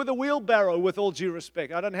trust me with a wheelbarrow, with all due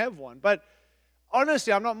respect. I don't have one. But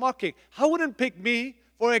honestly, I'm not mocking. I wouldn't pick me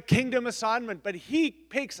for a kingdom assignment, but He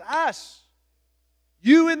picks us,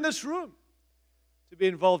 you in this room, to be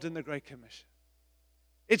involved in the Great Commission.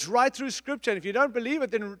 It's right through Scripture. And if you don't believe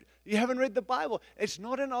it, then you haven't read the Bible. It's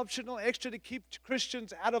not an optional extra to keep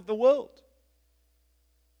Christians out of the world.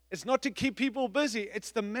 It's not to keep people busy.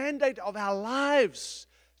 It's the mandate of our lives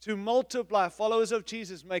to multiply followers of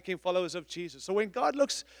Jesus, making followers of Jesus. So when God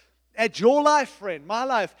looks at your life, friend, my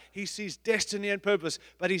life, He sees destiny and purpose,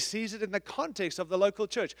 but He sees it in the context of the local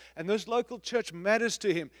church. And this local church matters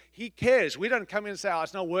to Him. He cares. We don't come in and say, oh,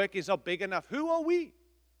 it's not working, it's not big enough. Who are we?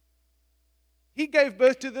 He gave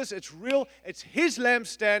birth to this. It's real. It's His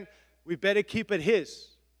lampstand. We better keep it His.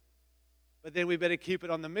 But then we better keep it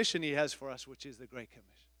on the mission He has for us, which is the Great Commission.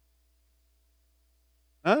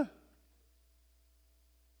 Huh?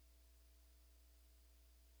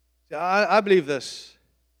 See, I believe this.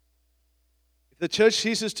 If the church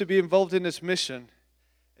ceases to be involved in its mission,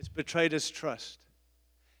 it's betrayed its trust.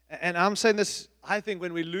 And I'm saying this, I think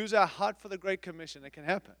when we lose our heart for the Great Commission, it can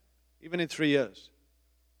happen, even in 3 years.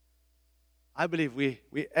 I believe we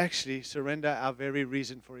actually surrender our very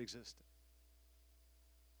reason for existence.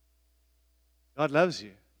 God loves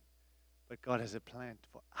you, but God has a plan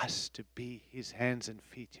for us to be His hands and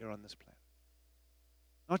feet here on this planet.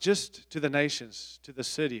 Not just to the nations, to the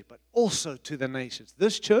city, but also to the nations.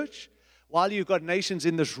 This church, while you've got nations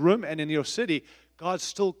in this room and in your city, God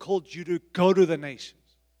still called you to go to the nations.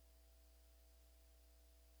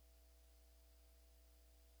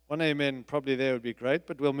 One amen probably there would be great,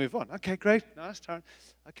 but we'll move on. Okay, great. Nice turn.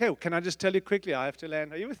 Okay, well, can I just tell you quickly? I have to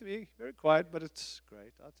land. Are you with me? Very quiet, but it's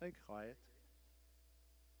great. I'll take quiet.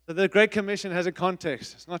 So the Great Commission has a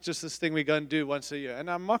context. It's not just this thing we go and do once a year. And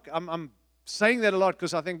I'm saying that a lot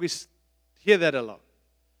because I think we hear that a lot.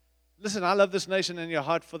 Listen, I love this nation and your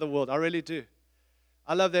heart for the world. I really do.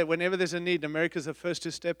 I love that whenever there's a need, America's the first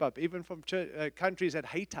to step up, even from countries that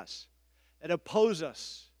hate us, that oppose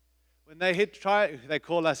us. When they they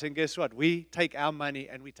call us, and guess what? We take our money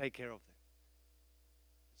and we take care of them.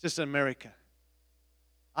 It's just America.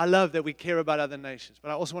 I love that we care about other nations, but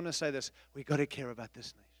I also want to say this. We've got to care about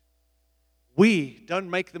this nation. We don't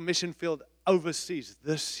make the mission field overseas.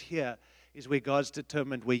 This here is where God's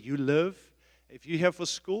determined where you live. If you're here for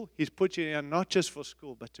school, He's put you here not just for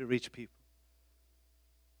school, but to reach people.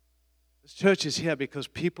 This church is here because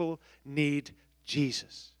people need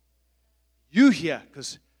Jesus. You here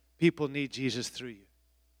because people need Jesus through you.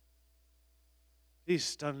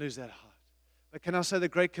 Please don't lose that heart. But can I say the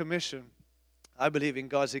Great Commission, I believe in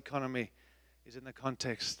God's economy, is in the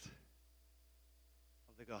context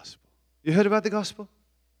of the gospel. You heard about the gospel?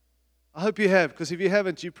 I hope you have, because if you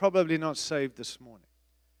haven't, you're probably not saved this morning.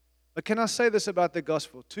 But can I say this about the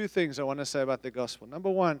gospel? Two things I want to say about the gospel.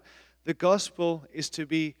 Number one, the gospel is to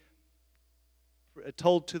be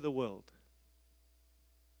told to the world.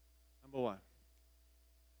 Number one.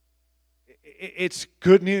 It's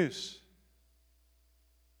good news.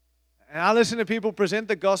 And I listen to people present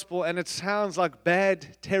the gospel and it sounds like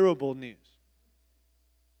bad, terrible news.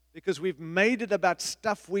 Because we've made it about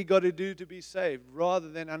stuff we got to do to be saved rather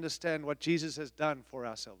than understand what Jesus has done for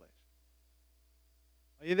our salvation.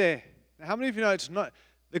 Are you there? Now, how many of you know it's not,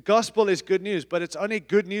 the gospel is good news, but it's only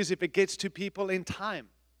good news if it gets to people in time.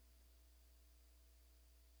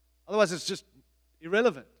 Otherwise, it's just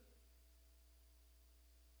irrelevant.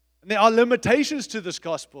 And there are limitations to this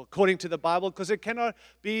gospel, according to the Bible, because it cannot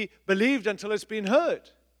be believed until it's been heard.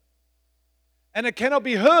 And it cannot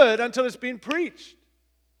be heard until it's been preached.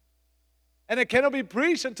 And it cannot be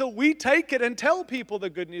preached until we take it and tell people the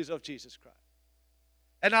good news of Jesus Christ.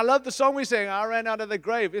 And I love the song we sang, I Ran Out of the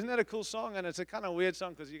Grave. Isn't that a cool song? And it's a kind of weird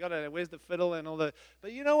song because you got to, where's the fiddle and all that.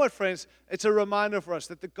 But you know what, friends? It's a reminder for us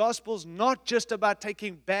that the gospel's not just about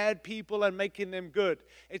taking bad people and making them good.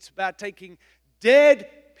 It's about taking dead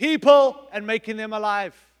people and making them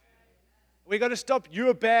alive. We got to stop,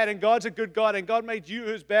 you're bad and God's a good God and God made you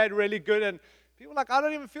who's bad really good. And people are like, I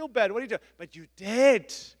don't even feel bad. What are you doing? But you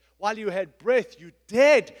dead. While you had breath, you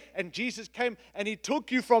dead. And Jesus came and He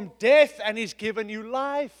took you from death and He's given you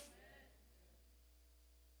life.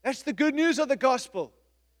 That's the good news of the gospel.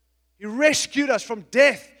 He rescued us from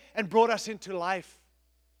death and brought us into life.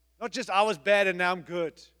 Not just I was bad and now I'm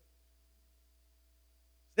good.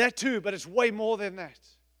 That too, but it's way more than that.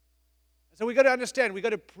 So we got to understand, we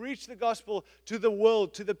got to preach the gospel to the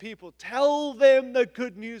world, to the people. Tell them the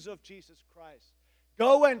good news of Jesus Christ.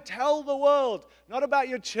 Go and tell the world, not about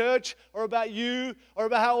your church or about you or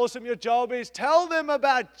about how awesome your job is. Tell them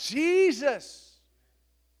about Jesus.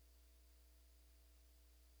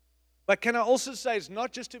 But can I also say it's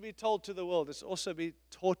not just to be told to the world, it's also be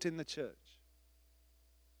taught in the church.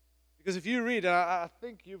 Because if you read, and I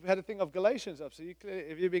think you've had a thing of Galatians up, so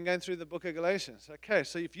if you've been going through the book of Galatians, okay,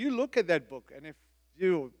 so if you look at that book, and if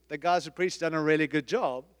the guys who preached done a really good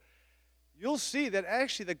job, you'll see that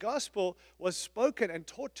actually the gospel was spoken and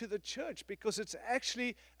taught to the church because it's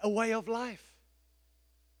actually a way of life.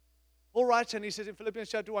 Paul writes, and he says in Philippians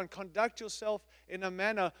chapter 1, conduct yourself in a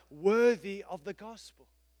manner worthy of the gospel.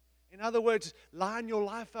 In other words, line your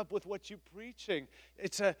life up with what you're preaching.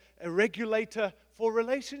 It's a regulator for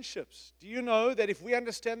relationships. Do you know that if we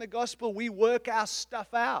understand the gospel, we work our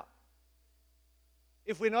stuff out?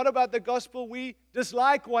 If we're not about the gospel, we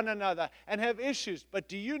dislike one another and have issues. But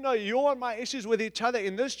do you know your and my issues with each other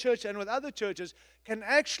in this church and with other churches can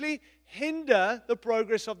actually hinder the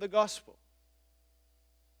progress of the gospel?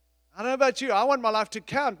 I don't know about you. I want my life to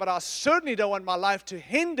count, but I certainly don't want my life to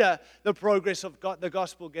hinder the progress of God, the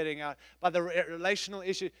gospel getting out by the relational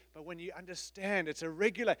issue. But when you understand, it's a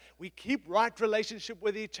regular. We keep right relationship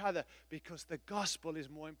with each other because the gospel is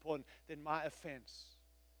more important than my offense.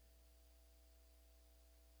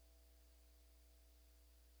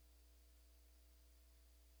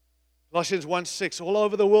 Colossians 1:6, all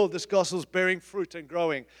over the world, this gospel is bearing fruit and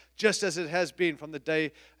growing, just as it has been from the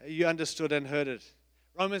day you understood and heard it.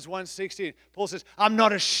 Romans 1:16, Paul says, I'm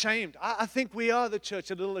not ashamed. I think we are, the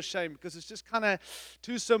church, a little ashamed because it's just kind of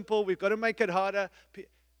too simple. We've got to make it harder.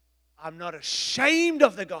 I'm not ashamed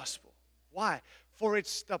of the gospel. Why? For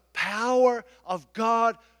it's the power of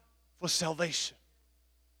God for salvation.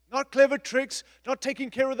 Not clever tricks, not taking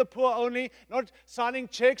care of the poor only, not signing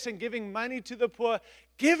checks and giving money to the poor,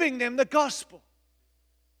 giving them the gospel.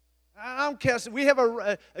 I don't care. We have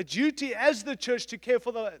a duty as the church to care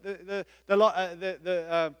for the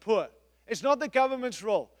poor. It's not the government's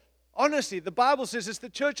role. Honestly, the Bible says it's the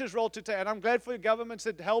church's role to take, and I'm glad for the governments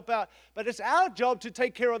that help out, but it's our job to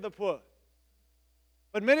take care of the poor.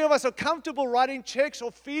 But many of us are comfortable writing checks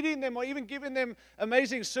or feeding them or even giving them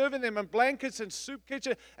amazing, serving them and blankets and soup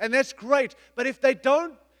kitchen, and that's great. But if they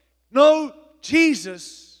don't know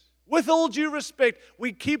Jesus, with all due respect,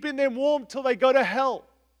 we're keeping them warm till they go to hell.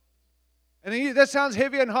 And that sounds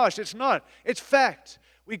heavy and harsh. It's not. It's fact.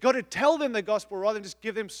 We've got to tell them the gospel rather than just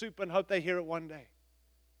give them soup and hope they hear it one day.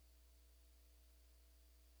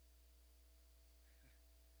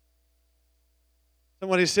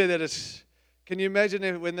 Somebody said that it's, can you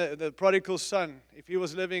imagine when the prodigal son, if he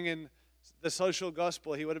was living in the social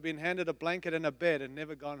gospel, he would have been handed a blanket and a bed and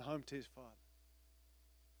never gone home to his father.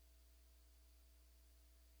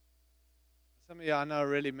 Some of you I know are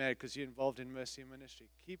really mad because you're involved in mercy ministry.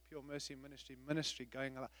 Keep your mercy ministry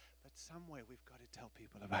going along. But somewhere we've got to tell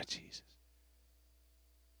people about Jesus.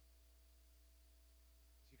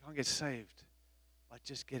 You can't get saved by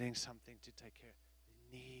just getting something to take care of. You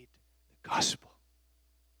need the gospel.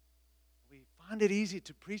 We find it easy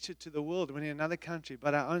to preach it to the world when in another country,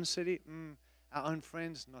 but our own city, our own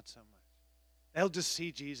friends, not so much. They'll just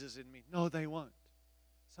see Jesus in me. No, they won't.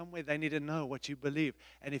 Somewhere they need to know what you believe.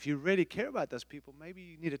 And if you really care about those people, maybe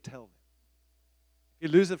you need to tell them. If you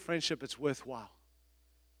lose the friendship, it's worthwhile.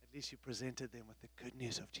 At least you presented them with the good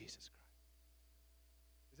news of Jesus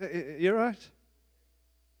Christ. You're right.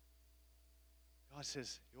 God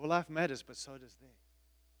says, your life matters, but so does theirs.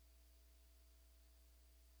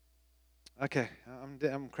 Okay,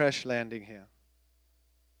 I'm crash landing here.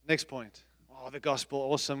 Next point. Oh, the gospel,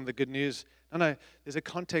 awesome, the good news. No, there's a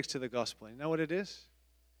context to the gospel. You know what it is?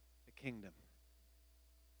 Kingdom.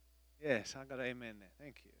 Yes, I got an amen there.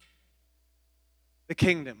 Thank you. The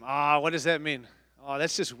kingdom. What does that mean?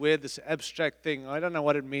 That's just weird, this abstract thing. I don't know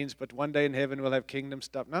what it means, but one day in heaven we'll have kingdom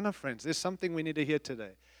stuff. No, friends, there's something we need to hear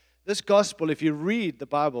today. This gospel, if you read the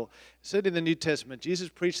Bible, certainly in the New Testament, Jesus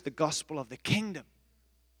preached the gospel of the kingdom.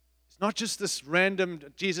 It's not just this random,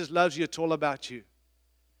 Jesus loves you, it's all about you.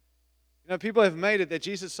 You know, people have made it that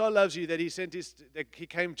Jesus so loves you that he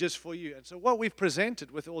came just for you. And so what we've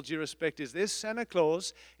presented, with all due respect, is there's Santa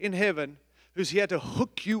Claus in heaven who's here to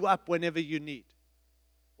hook you up whenever you need.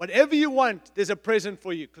 Whatever you want, there's a present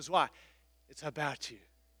for you. Because why? It's about you.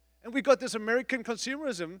 And we've got this American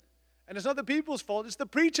consumerism, and it's not the people's fault, it's the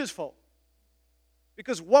preacher's fault.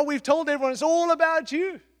 Because what we've told everyone is all about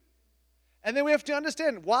you. And then we have to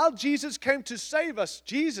understand, while Jesus came to save us,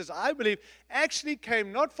 Jesus, I believe, actually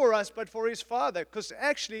came not for us, but for his Father. Because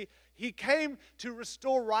actually, he came to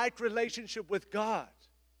restore right relationship with God.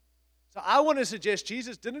 So I want to suggest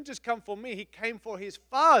Jesus didn't just come for me. He came for his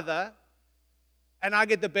Father, and I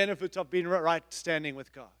get the benefits of being right standing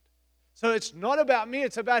with God. So it's not about me,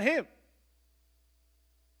 it's about him.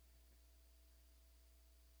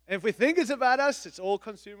 And if we think it's about us, it's all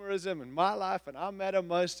consumerism and my life and I matter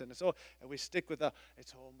most, and we stick with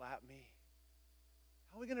it's all about me.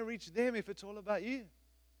 How are we going to reach them if it's all about you?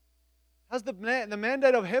 How's the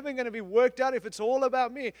mandate of heaven going to be worked out if it's all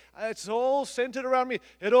about me? It's all centered around me.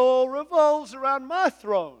 It all revolves around my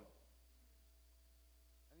throne.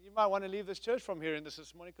 And you might want to leave this church from hearing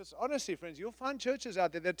this morning, because honestly, friends, you'll find churches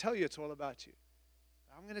out there that tell you it's all about you.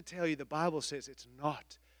 But I'm going to tell you the Bible says it's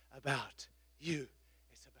not about you.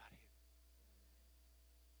 It's about Him.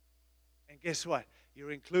 And guess what?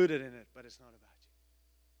 You're included in it, but it's not about you.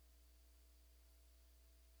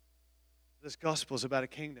 This gospel is about a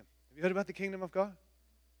kingdom. Have you heard about the kingdom of God?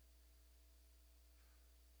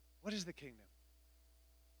 What is the kingdom?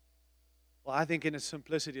 Well, I think in its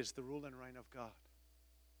simplicity, it's the rule and reign of God.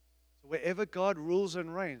 So wherever God rules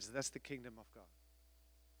and reigns, that's the kingdom of God.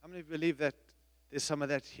 How many believe that there's some of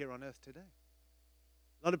that here on earth today?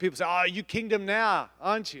 A lot of people say, oh, you kingdom now,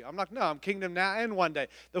 aren't you? I'm like, no, I'm kingdom now and one day.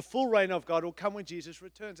 The full reign of God will come when Jesus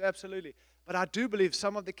returns, absolutely. But I do believe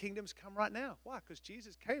some of the kingdoms come right now. Why? Because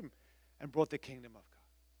Jesus came and brought the kingdom of God.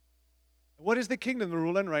 What is the kingdom? The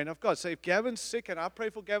rule and reign of God. So if Gavin's sick, and I pray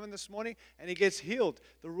for Gavin this morning, and he gets healed,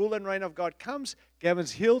 the rule and reign of God comes,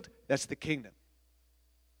 Gavin's healed, that's the kingdom.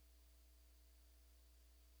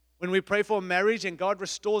 When we pray for a marriage and God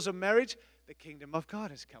restores a marriage, the kingdom of God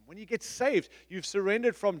has come. When you get saved, you've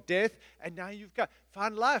surrendered from death, and now you've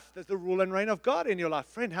found life. There's the rule and reign of God in your life.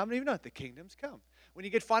 Friend, how many of you know the kingdom's come? When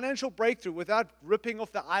you get financial breakthrough without ripping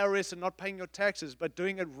off the IRS and not paying your taxes, but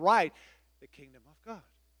doing it right, the kingdom of God.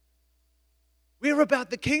 We're about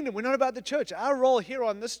the kingdom. We're not about the church. Our role here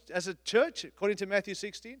on this as a church, according to Matthew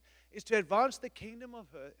 16, is to advance the kingdom of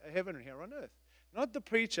heaven here on earth. Not the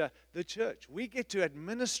preacher, the church. We get to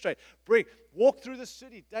administrate, walk through the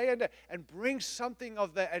city day and day, and bring something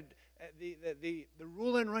of the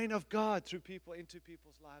rule and reign of God through people into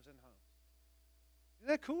people's lives and homes. Isn't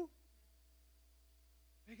that cool?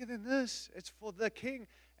 Bigger than this. It's for the King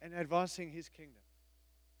and advancing His kingdom.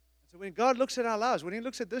 And so when God looks at our lives, when He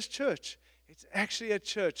looks at this church, it's actually a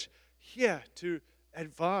church here to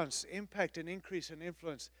advance, impact, and increase and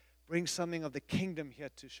influence, bring something of the kingdom here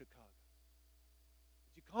to Chicago.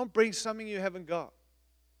 You can't bring something you haven't got.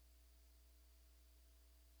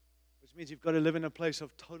 Which means you've got to live in a place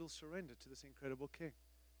of total surrender to this incredible King.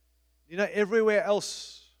 You know, everywhere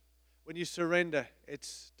else, when you surrender,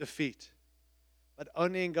 it's defeat. But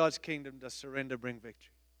only in God's kingdom does surrender bring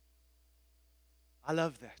victory. I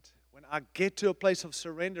love that. When I get to a place of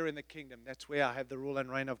surrender in the kingdom, that's where I have the rule and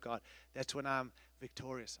reign of God. That's when I'm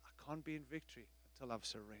victorious. I can't be in victory until I've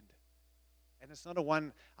surrendered. And it's not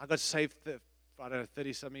I got saved,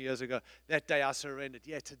 30-something years ago. That day I surrendered.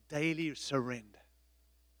 Yeah, it's a daily surrender.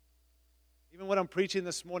 Even what I'm preaching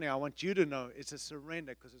this morning, I want you to know it's a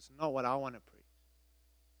surrender because it's not what I want to preach.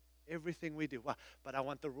 Everything we do. Why? But I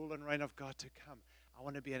want the rule and reign of God to come. I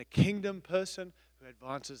want to be a kingdom person who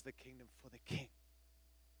advances the kingdom for the King.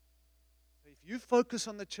 So if you focus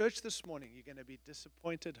on the church this morning, you're going to be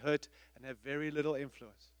disappointed, hurt, and have very little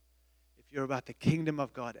influence. If you're about the kingdom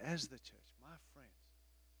of God as the church, my friends,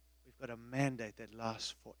 we've got a mandate that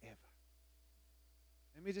lasts forever.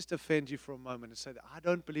 Let me just offend you for a moment and say that I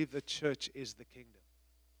don't believe the church is the kingdom.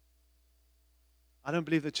 I don't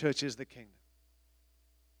believe the church is the kingdom.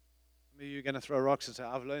 Maybe you're going to throw rocks and say,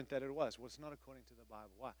 I've learned that it was. Well, it's not according to the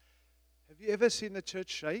Bible. Why? Have you ever seen the church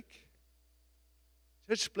shake?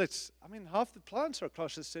 Church splits. I mean, half the plants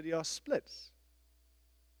across the city are splits.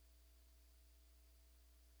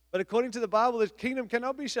 But according to the Bible, the kingdom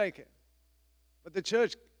cannot be shaken. But the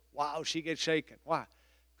church, wow, she gets shaken. Why?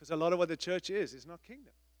 Because a lot of what the church is not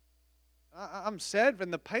kingdom. I'm sad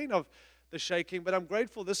from the pain of the shaking, but I'm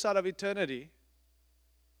grateful this side of eternity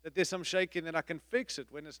that there's some shaking that I can fix it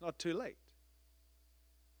when it's not too late.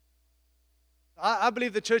 I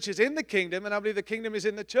believe the church is in the kingdom, and I believe the kingdom is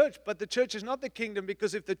in the church. But the church is not the kingdom,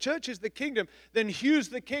 because if the church is the kingdom, then Hugh's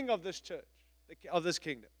the king of this church, of this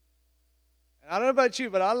kingdom. And I don't know about you,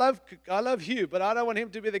 but I love Hugh, but I don't want him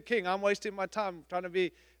to be the king. I'm wasting my time trying to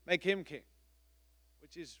make him king,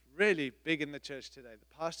 which is really big in the church today.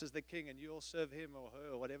 The pastor's the king, and you all serve him or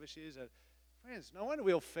her or whatever she is. Friends, no wonder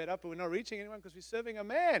we're all fed up and we're not reaching anyone, because we're serving a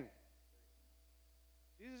man.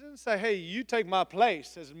 Jesus didn't say, hey, you take my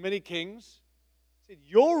place as many kings. He said,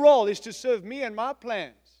 your role is to serve me and my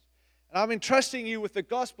plans. And I'm entrusting you with the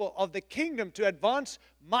gospel of the kingdom to advance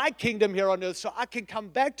my kingdom here on earth, so I can come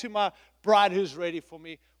back to my bride who's ready for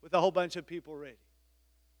me with a whole bunch of people ready.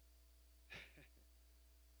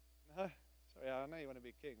 No? Sorry, I know you want to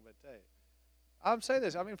be king, but hey, I'm saying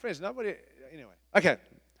this. I mean, friends, nobody, anyway. Okay,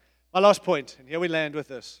 my last point, and here we land with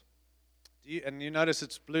this. And you notice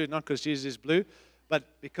it's blue, not because Jesus is blue,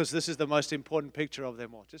 but because this is the most important picture of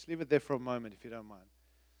them all. Just leave it there for a moment if you don't mind.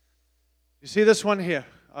 You see this one here?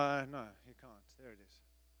 No, you can't. There it is.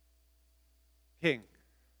 King.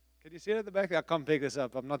 Can you see it at the back? I can't pick this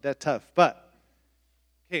up. I'm not that tough. But,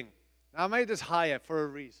 King. Now, I made this higher for a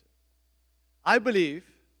reason. I believe,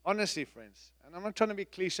 honestly, friends, and I'm not trying to be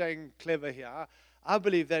cliche and clever here. I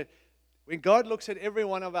believe that when God looks at every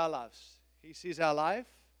one of our lives, He sees our life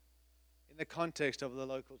in the context of the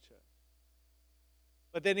local church.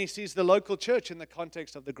 But then he sees the local church in the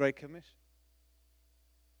context of the Great Commission.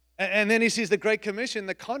 And then he sees the Great Commission in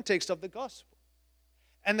the context of the gospel.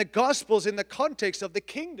 And the gospel's in the context of the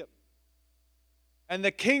kingdom. And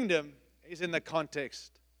the kingdom is in the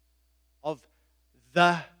context of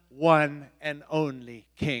the one and only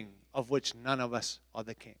king, of which none of us are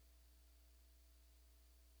the king.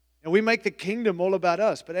 And we make the kingdom all about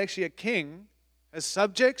us, but actually a king has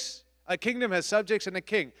subjects, a kingdom has subjects and a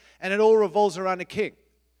king, and it all revolves around a king.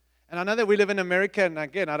 And I know that we live in America, and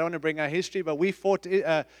again, I don't want to bring our history, but we fought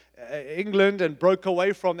England and broke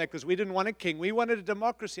away from that because we didn't want a king. We wanted a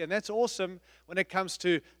democracy, and that's awesome when it comes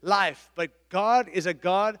to life. But God is a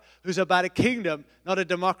God who's about a kingdom, not a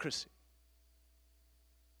democracy.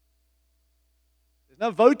 There's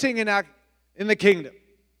no voting in the kingdom.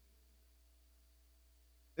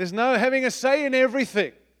 There's no having a say in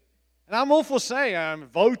everything. And I'm all for saying, I'm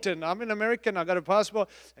voting. I'm an American. I got a passport.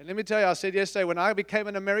 And let me tell you, I said yesterday, when I became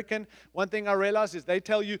an American, one thing I realized is they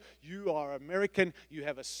tell you, you are American. You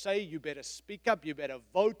have a say. You better speak up. You better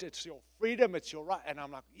vote. It's your freedom. It's your right. And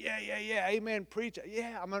I'm like, yeah. Amen. Preach.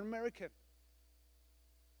 Yeah, I'm an American.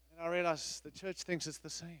 And I realized the church thinks it's the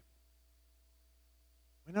same.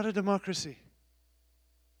 We're not a democracy.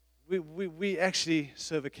 We actually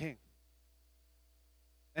serve a king.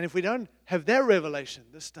 And if we don't have that revelation,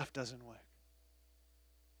 this stuff doesn't work.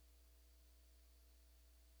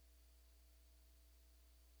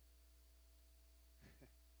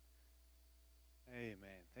 Amen.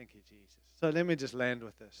 Thank you, Jesus. So let me just land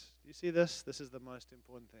with this. You see this? This is the most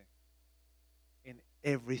important thing in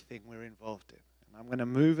everything we're involved in. And I'm going to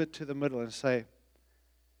move it to the middle and say,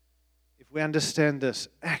 if we understand this,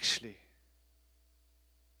 actually,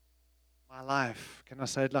 my life, can I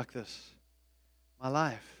say it like this? My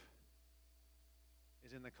life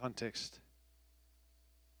is in the context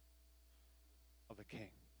of a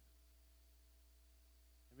king.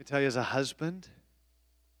 Let me tell you, as a husband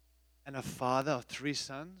and a father of 3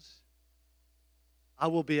 sons, I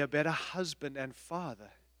will be a better husband and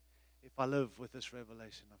father if I live with this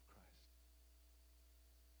revelation of Christ.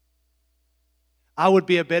 I would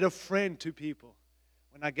be a better friend to people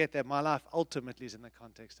when I get that. My life ultimately is in the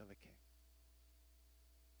context of a king.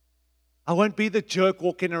 I won't be the jerk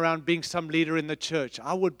walking around being some leader in the church.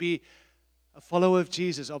 I would be a follower of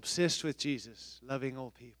Jesus, obsessed with Jesus, loving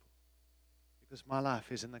all people. Because my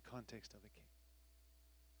life is in the context of a king.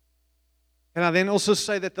 Can I then also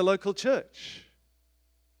say that the local church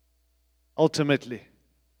ultimately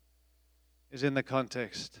is in the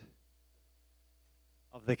context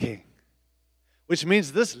of the king? Which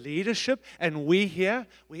means this leadership and we here,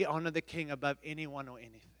 we honor the king above anyone or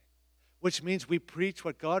anything. Which means we preach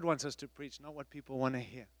what God wants us to preach, not what people want to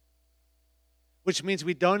hear. Which means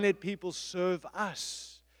we don't let people serve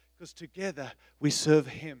us, because together we serve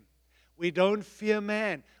Him. We don't fear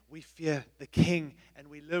man, we fear the King, and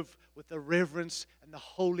we live with the reverence and the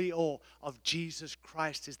holy awe of Jesus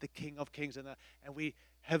Christ as the King of Kings. And we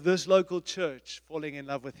have this local church falling in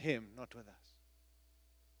love with Him, not with us.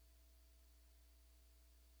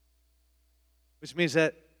 Which means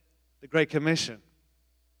that the Great Commission,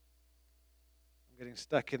 getting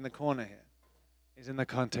stuck in the corner here, is in the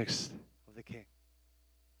context of the king.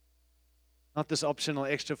 Not this optional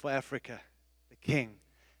extra for Africa. The king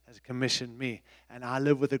has commissioned me, and I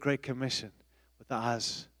live with the Great Commission with the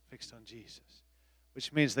eyes fixed on Jesus,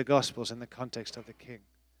 which means the gospel is in the context of the king.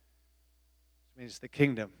 Which means the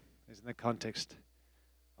kingdom is in the context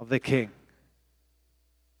of the king,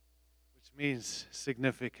 which means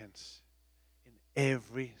significance in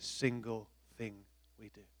every single thing we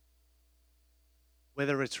do.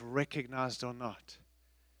 Whether it's recognized or not,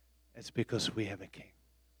 it's because we have a king.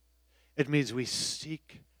 It means we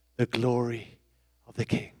seek the glory of the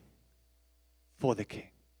king, for the king.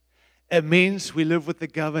 It means we live with the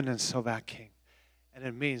governance of our king. And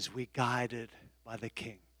it means we're guided by the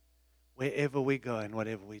king, wherever we go and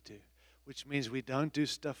whatever we do. Which means we don't do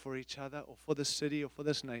stuff for each other or for the city or for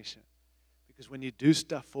this nation. Because when you do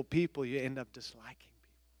stuff for people, you end up disliking.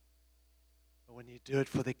 But when you do it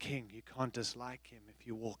for the king, you can't dislike him if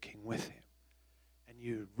you're walking with him and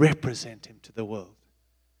you represent him to the world.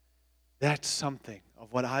 That's something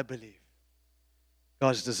of what I believe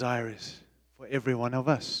God's desire is for every one of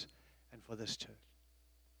us and for this church.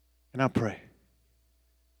 And I pray.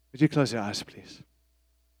 Would you close your eyes, please?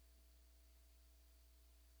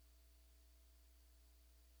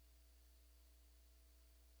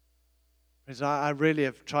 Friends, I really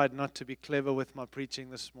have tried not to be clever with my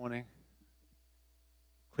preaching this morning.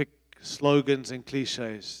 Quick slogans and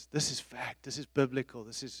cliches. This is fact. This is biblical.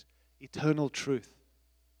 This is eternal truth.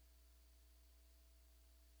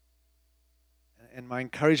 And my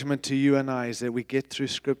encouragement to you and I is that we get through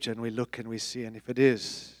Scripture and we look and we see, and if it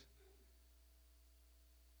is,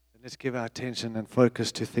 then let's give our attention and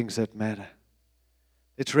focus to things that matter.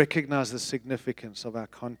 Let's recognize the significance of our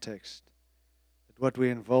context, that what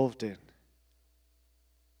we're involved in,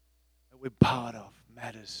 that we're part of,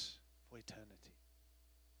 matters for eternity.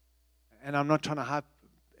 And I'm not trying to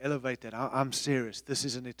elevate that. I'm serious. This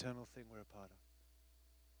is an eternal thing we're a part of.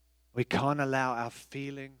 We can't allow our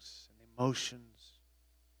feelings and emotions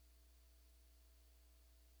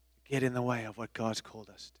to get in the way of what God's called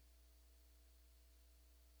us to.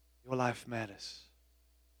 Your life matters.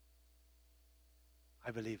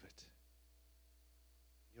 I believe it.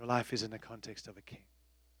 Your life is in the context of a king.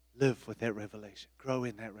 Live with that revelation. Grow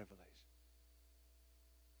in that revelation.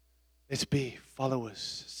 Let's be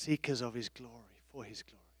followers, seekers of His glory, for His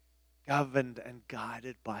glory, governed and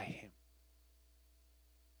guided by Him.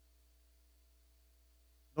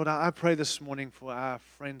 Lord, I pray this morning for our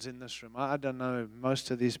friends in this room. I don't know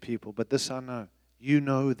most of these people, but this I know. You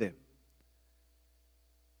know them.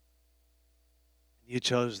 You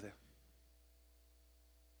chose them.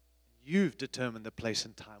 You've determined the place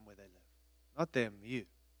and time where they live. Not them, you.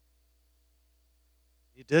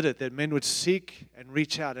 You did it that men would seek and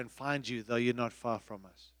reach out and find you, though you're not far from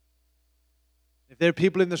us. If there are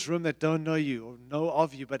people in this room that don't know you or know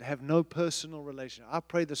of you but have no personal relation, I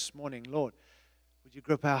pray this morning, Lord, would you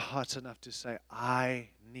grip our hearts enough to say, I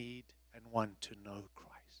need and want to know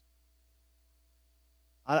Christ.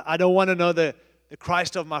 I don't want to know the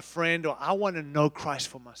Christ of my friend, or I want to know Christ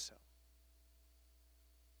for myself.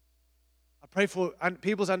 I pray for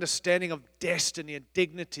people's understanding of destiny and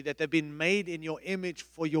dignity, that they've been made in your image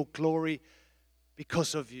for your glory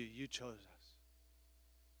because of you. You chose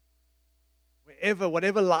us.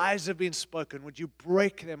 Whatever lies have been spoken, would you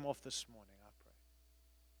break them off this morning, I pray.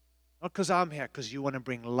 Not because I'm here, because you want to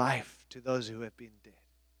bring life to those who have been dead.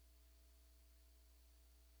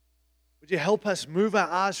 Would you help us move our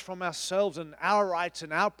eyes from ourselves and our rights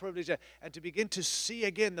and our privilege and to begin to see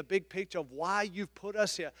again the big picture of why you've put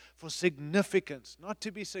us here, for significance, not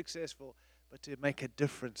to be successful, but to make a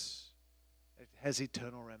difference that has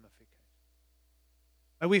eternal ramifications.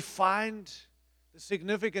 May we find the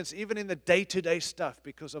significance even in the day-to-day stuff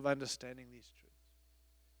because of understanding these truths.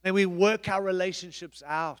 May we work our relationships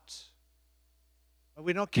out. May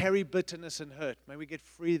we not carry bitterness and hurt. May we get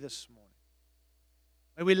free this morning.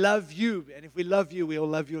 May we love you, and if we love you, we will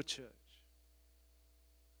love your church.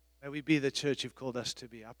 May we be the church you've called us to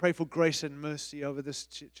be. I pray for grace and mercy over this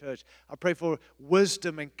church. I pray for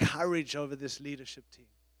wisdom and courage over this leadership team.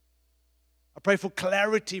 I pray for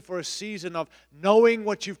clarity for a season of knowing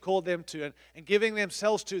what you've called them to and giving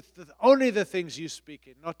themselves to only the things you speak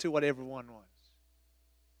in, not to what everyone wants.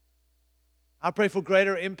 I pray for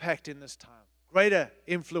greater impact in this time, greater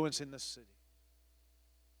influence in this city.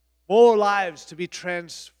 More lives to be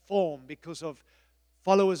transformed because of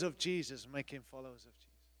followers of Jesus making followers of Jesus.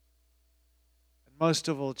 And most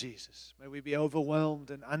of all, Jesus, may we be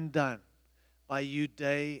overwhelmed and undone by you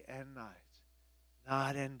day and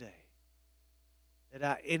night and day. Let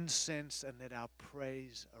our incense and let our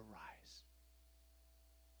praise arise.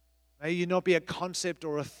 May you not be a concept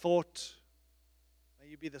or a thought. May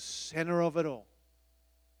you be the center of it all.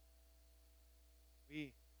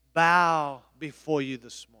 We bow before you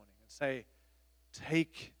this morning. Say,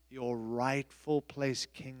 take your rightful place,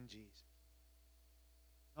 King Jesus.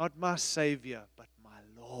 Not my Savior, but my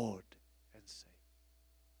Lord and Savior.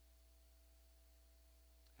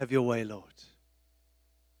 Have your way, Lord.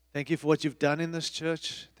 Thank you for what you've done in this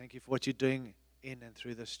church. Thank you for what you're doing in and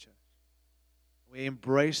through this church. We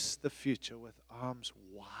embrace the future with arms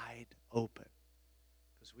wide open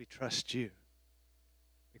because we trust you,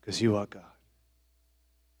 because you are God.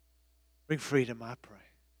 Bring freedom, I pray.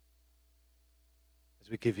 As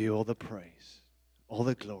we give you all the praise, all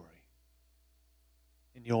the glory,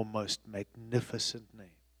 in your most magnificent name.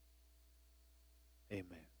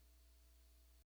 Amen.